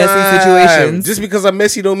involved in messy situations. Just because I'm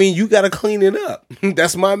messy don't mean you got to clean it up.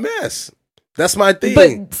 That's my mess. That's my thing.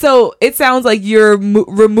 But so it sounds like you're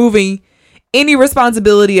removing any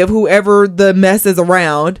responsibility of whoever the mess is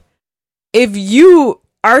around. If you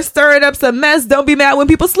are stirring up some mess, don't be mad when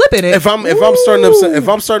people slip in it. If I'm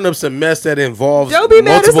starting up some mess that involves Don't be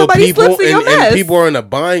mad if multiple somebody people slips in your and mess. people are in a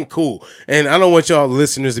bind, cool. And I don't want y'all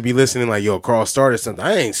listeners to be listening like, yo, Carl started something.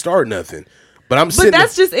 I ain't start nothing. But But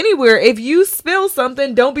that's just anywhere. If you spill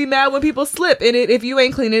something, don't be mad when people slip in it if you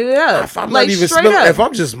ain't cleaning it up. If I'm like, not even straight smelling, up. if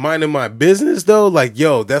I'm just minding my business though, like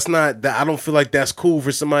yo, that's not that. I don't feel like that's cool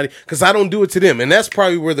for somebody because I don't do it to them, and that's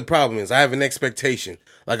probably where the problem is. I have an expectation.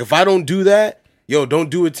 Like if I don't do that, yo, don't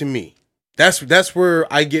do it to me. That's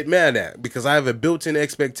where I get mad at because I have a built-in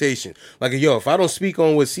expectation. Like yo, if I don't speak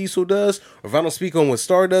on what Cecil does, or if I don't speak on what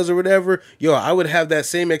Star does, or whatever, yo, I would have that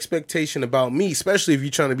same expectation about me, especially if you're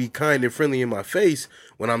trying to be kind and friendly in my face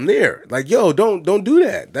when I'm there. Like yo, don't do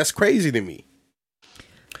that. That's crazy to me.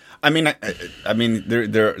 I mean,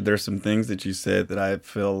 there's some things that you said that I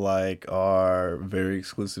feel like are very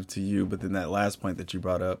exclusive to you, but then that last point that you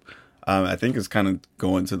brought up, I think is kind of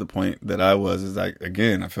going to the point that is like,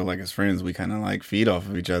 again, I feel like as friends, we kind of like feed off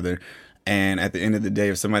of each other. And at the end of the day,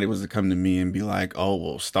 if somebody was to come to me and be like, oh,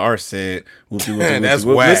 well, Star said, that's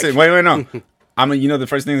whack. Listen, wait, no. The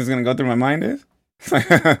first thing that's going to go through my mind is,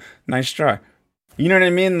 nice try. You know what I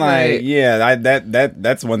mean? Like, right. yeah,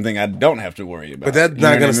 that's one thing I don't have to worry about. But that's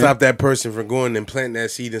not going to stop that person from going and planting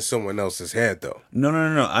that seed in someone else's head, though. No.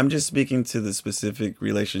 I'm just speaking to the specific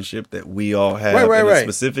relationship that we all have right. in a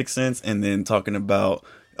specific sense, and then talking about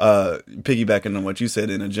piggybacking on what you said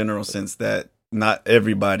in a general sense that not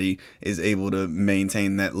everybody is able to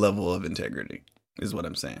maintain that level of integrity, is what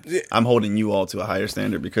I'm saying. Yeah. I'm holding you all to a higher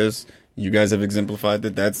standard because you guys have exemplified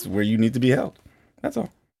that that's where you need to be held. That's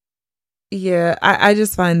all. Yeah, I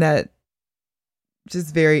just find that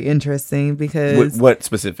just very interesting because... What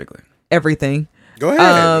specifically? Everything. Go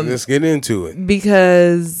ahead. Let's get into it.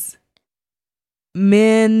 Because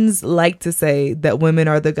men's like to say that women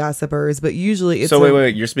are the gossipers, but usually it's... So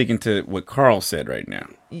wait. You're speaking to what Carl said right now?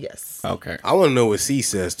 Yes. Okay. I want to know what C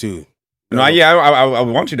says, too. No, yeah, I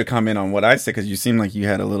want you to comment on what I said because you seem like you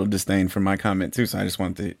had a little disdain for my comment, too, so I just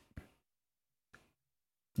wanted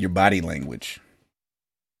your body language.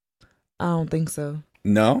 I don't think so.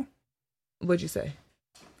 No? What'd you say?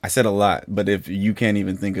 I said a lot, but if you can't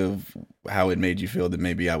even think of how it made you feel, then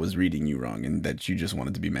maybe I was reading you wrong and that you just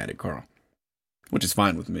wanted to be mad at Carl, which is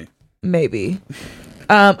fine with me. Maybe.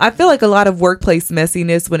 I feel like a lot of workplace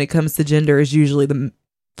messiness when it comes to gender is usually the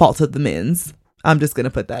fault of the men's. I'm just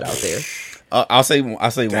gonna put that out there. I'll say one.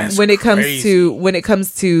 When it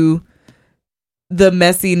comes to the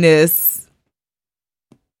messiness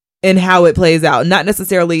and how it plays out, not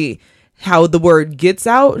necessarily how the word gets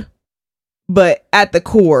out, but at the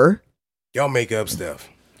core. Y'all make up stuff.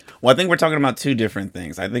 Well, I think we're talking about two different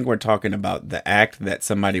things. I think we're talking about the act that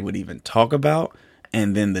somebody would even talk about,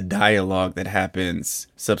 and then the dialogue that happens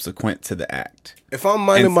subsequent to the act. If I'm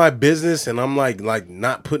minding my business and I'm like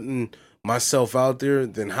not putting myself out there,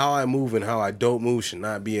 then how I move and how I don't move should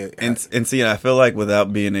not be and see, I feel like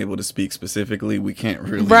without being able to speak specifically, we can't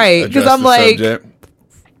really right, because I'm like subject.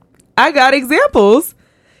 I got examples.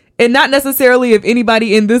 And not necessarily of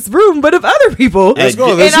anybody in this room, but of other people. Let's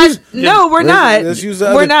go. No, we're not.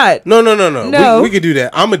 We're not. No. We could do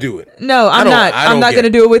that. I'm going to do it. No, I'm not. I'm not going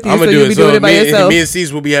to do it with you, so you'll be doing it by yourself. Me and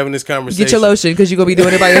C's will be having this conversation. Get your lotion, because you're going to be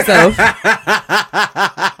doing it by yourself.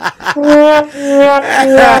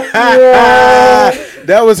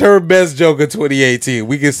 That was her best joke of 2018.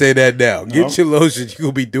 We can say that now. Get your lotion. You're going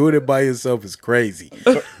to be doing it by yourself. It's crazy.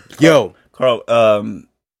 Yo. Carl,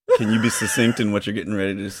 can you be succinct in what you're getting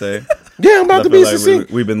ready to say? Yeah, I'm about to be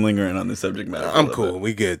succinct. We've been lingering on this subject matter. I'm cool.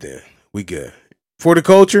 We good then. We good. For the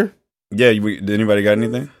culture? Yeah, did anybody got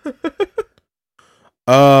anything?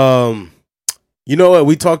 You know what?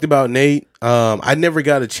 We talked about Nate. I never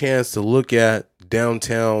got a chance to look at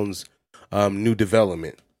downtown's new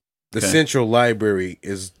development. The Central Library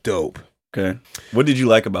is dope. Okay. What did you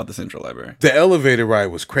like about the Central Library? The elevator ride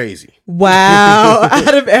was crazy. Wow.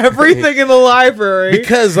 Out of everything in the library.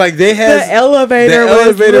 Because like they had the elevator ride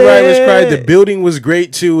was crazy. The building was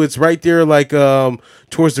great too. It's right there like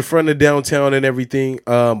towards the front of downtown and everything.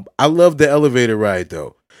 I love the elevator ride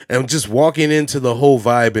though. And just walking into the whole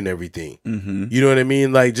vibe and everything. Mm-hmm. You know what I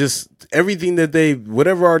mean? Like just everything that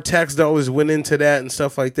whatever our tax dollars went into that and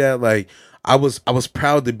stuff like that, like I was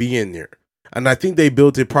proud to be in there. And I think they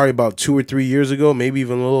built it probably about 2 or 3 years ago, maybe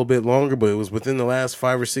even a little bit longer, but it was within the last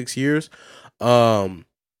 5 or 6 years. And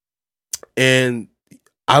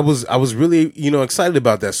I was really, excited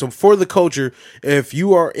about that. So for the culture, if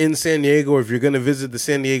you are in San Diego, or if you're going to visit the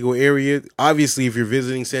San Diego area, obviously if you're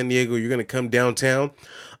visiting San Diego, you're going to come downtown.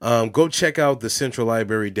 Go check out the Central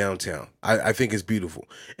Library downtown. I think it's beautiful.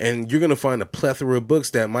 And you're going to find a plethora of books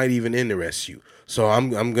that might even interest you. So I'm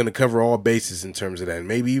going to cover all bases in terms of that.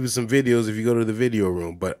 Maybe even some videos if you go to the video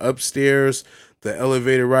room. But upstairs, the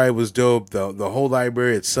elevator ride was dope. The whole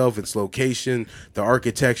library itself, its location, the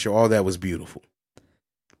architecture, all that was beautiful.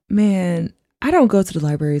 Man, I don't go to the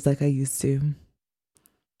libraries like I used to.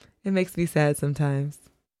 It makes me sad sometimes.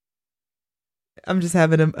 I'm just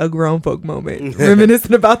having a grown folk moment,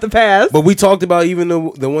 reminiscing about the past. But we talked about even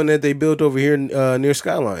the one that they built over here near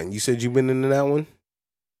Skyline. You said you've been into that one?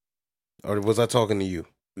 Or was I talking to you?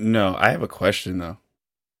 No, I have a question though.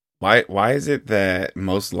 Why is it that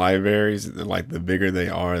most libraries, like the bigger they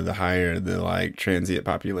are, the higher the like transient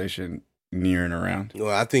population near and around?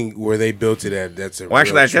 Well, I think where they built it at, that's a Well,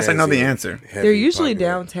 actually, I guess I know the answer. They're usually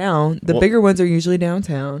downtown. The bigger ones are usually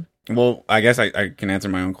downtown. Well, I guess I can answer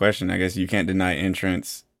my own question. I guess you can't deny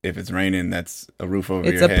entrance if it's raining. That's a roof over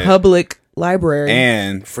your head. It's a public library.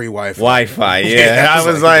 And free Wi-Fi. Wi-Fi, yeah. I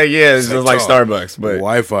was like, yeah, it's just like Starbucks. But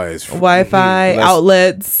Wi-Fi is free. Wi-Fi,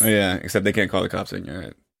 outlets. Yeah, except they can't call the cops in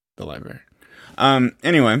at the library.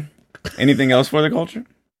 Anyway, anything else for the culture?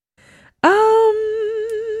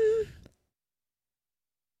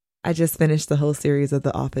 I just finished the whole series of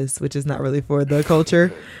The Office, which is not really for the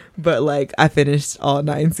culture, but like I finished all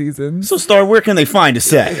 9 seasons. So, Star, where can they find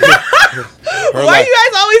us at? Why are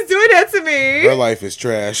you guys always doing that to me? Her life is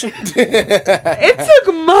trash. It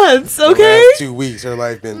took months, okay? The last 2 weeks, her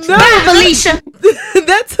life been trash. No, Felicia.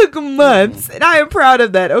 That took months, and I am proud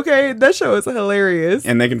of that, okay? That show is hilarious.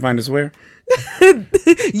 And they can find us where?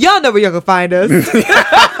 Y'all know where y'all can find us. You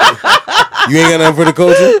ain't got nothing for the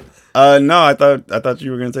culture? No, I thought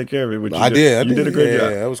you were gonna take care of it. Which I did. You did a great job.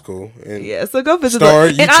 Yeah, that was cool. And yeah, so go visit. Star,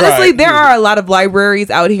 and honestly, there are a lot of libraries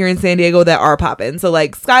out here in San Diego that are popping. So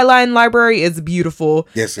like Skyline Library is beautiful.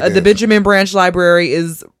 Yes, it the is. Benjamin Branch Library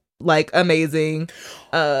is like amazing.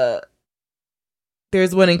 There's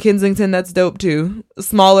one in Kensington that's dope too.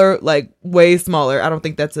 Smaller, like way smaller. I don't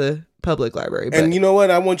think that's a public library. But. And you know what?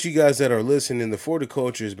 I want you guys that are listening. The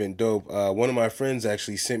Horticulture has been dope. One of my friends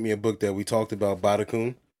actually sent me a book that we talked about,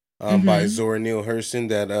 Badakun. By Zora Neale Hurston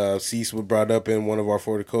that Cease brought up in one of our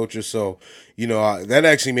Horticulture. So, you know, that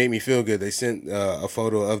actually made me feel good. They sent a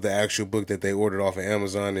photo of the actual book that they ordered off of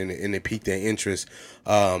Amazon and it piqued their interest.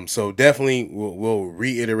 So definitely we'll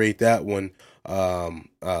reiterate that one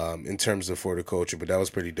in terms of Horticulture, but that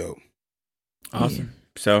was pretty dope. Awesome.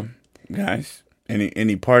 So, guys,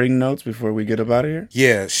 any parting notes before we get up out of here?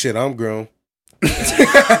 Yeah, shit, I'm grown. Make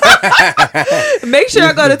sure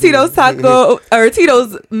I go to Tito's Taco or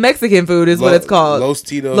Tito's Mexican food is what it's called. Los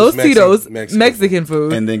Tito's Mexican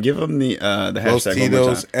food. And then give them the hashtag. Los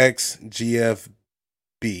Tito's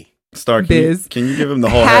XGFB. Star, can you give them the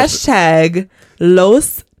whole hashtag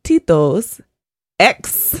Los Tito's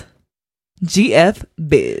XGFBiz.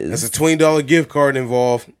 That's a $20 gift card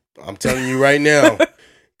involved. I'm telling you right now.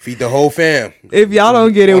 Feed the whole fam. If y'all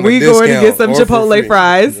don't get it, we going to get some Chipotle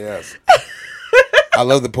fries. Yes. I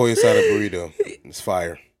love the pollo asada burrito. It's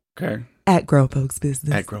fire. Okay. At Grown Folks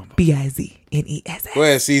Business. At Grown Folks. BIZNESS. Go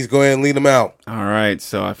ahead, C's. Go ahead and lead them out. All right.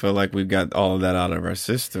 So I feel like we've got all of that out of our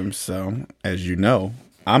system. So as you know,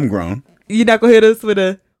 I'm grown. You're not going to hit us with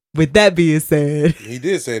that being said. He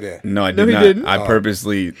did say that. No, I did not. Didn't. I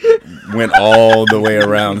purposely went all the way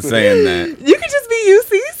around saying that. You can just be you,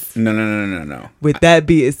 Cease. No. With that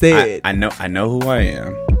being said. I know who I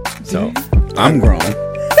am. So I'm grown.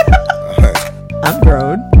 I'm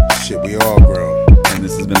grown. Shit, we all grown. And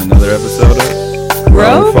this has been another episode of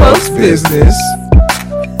Grown Folks Business.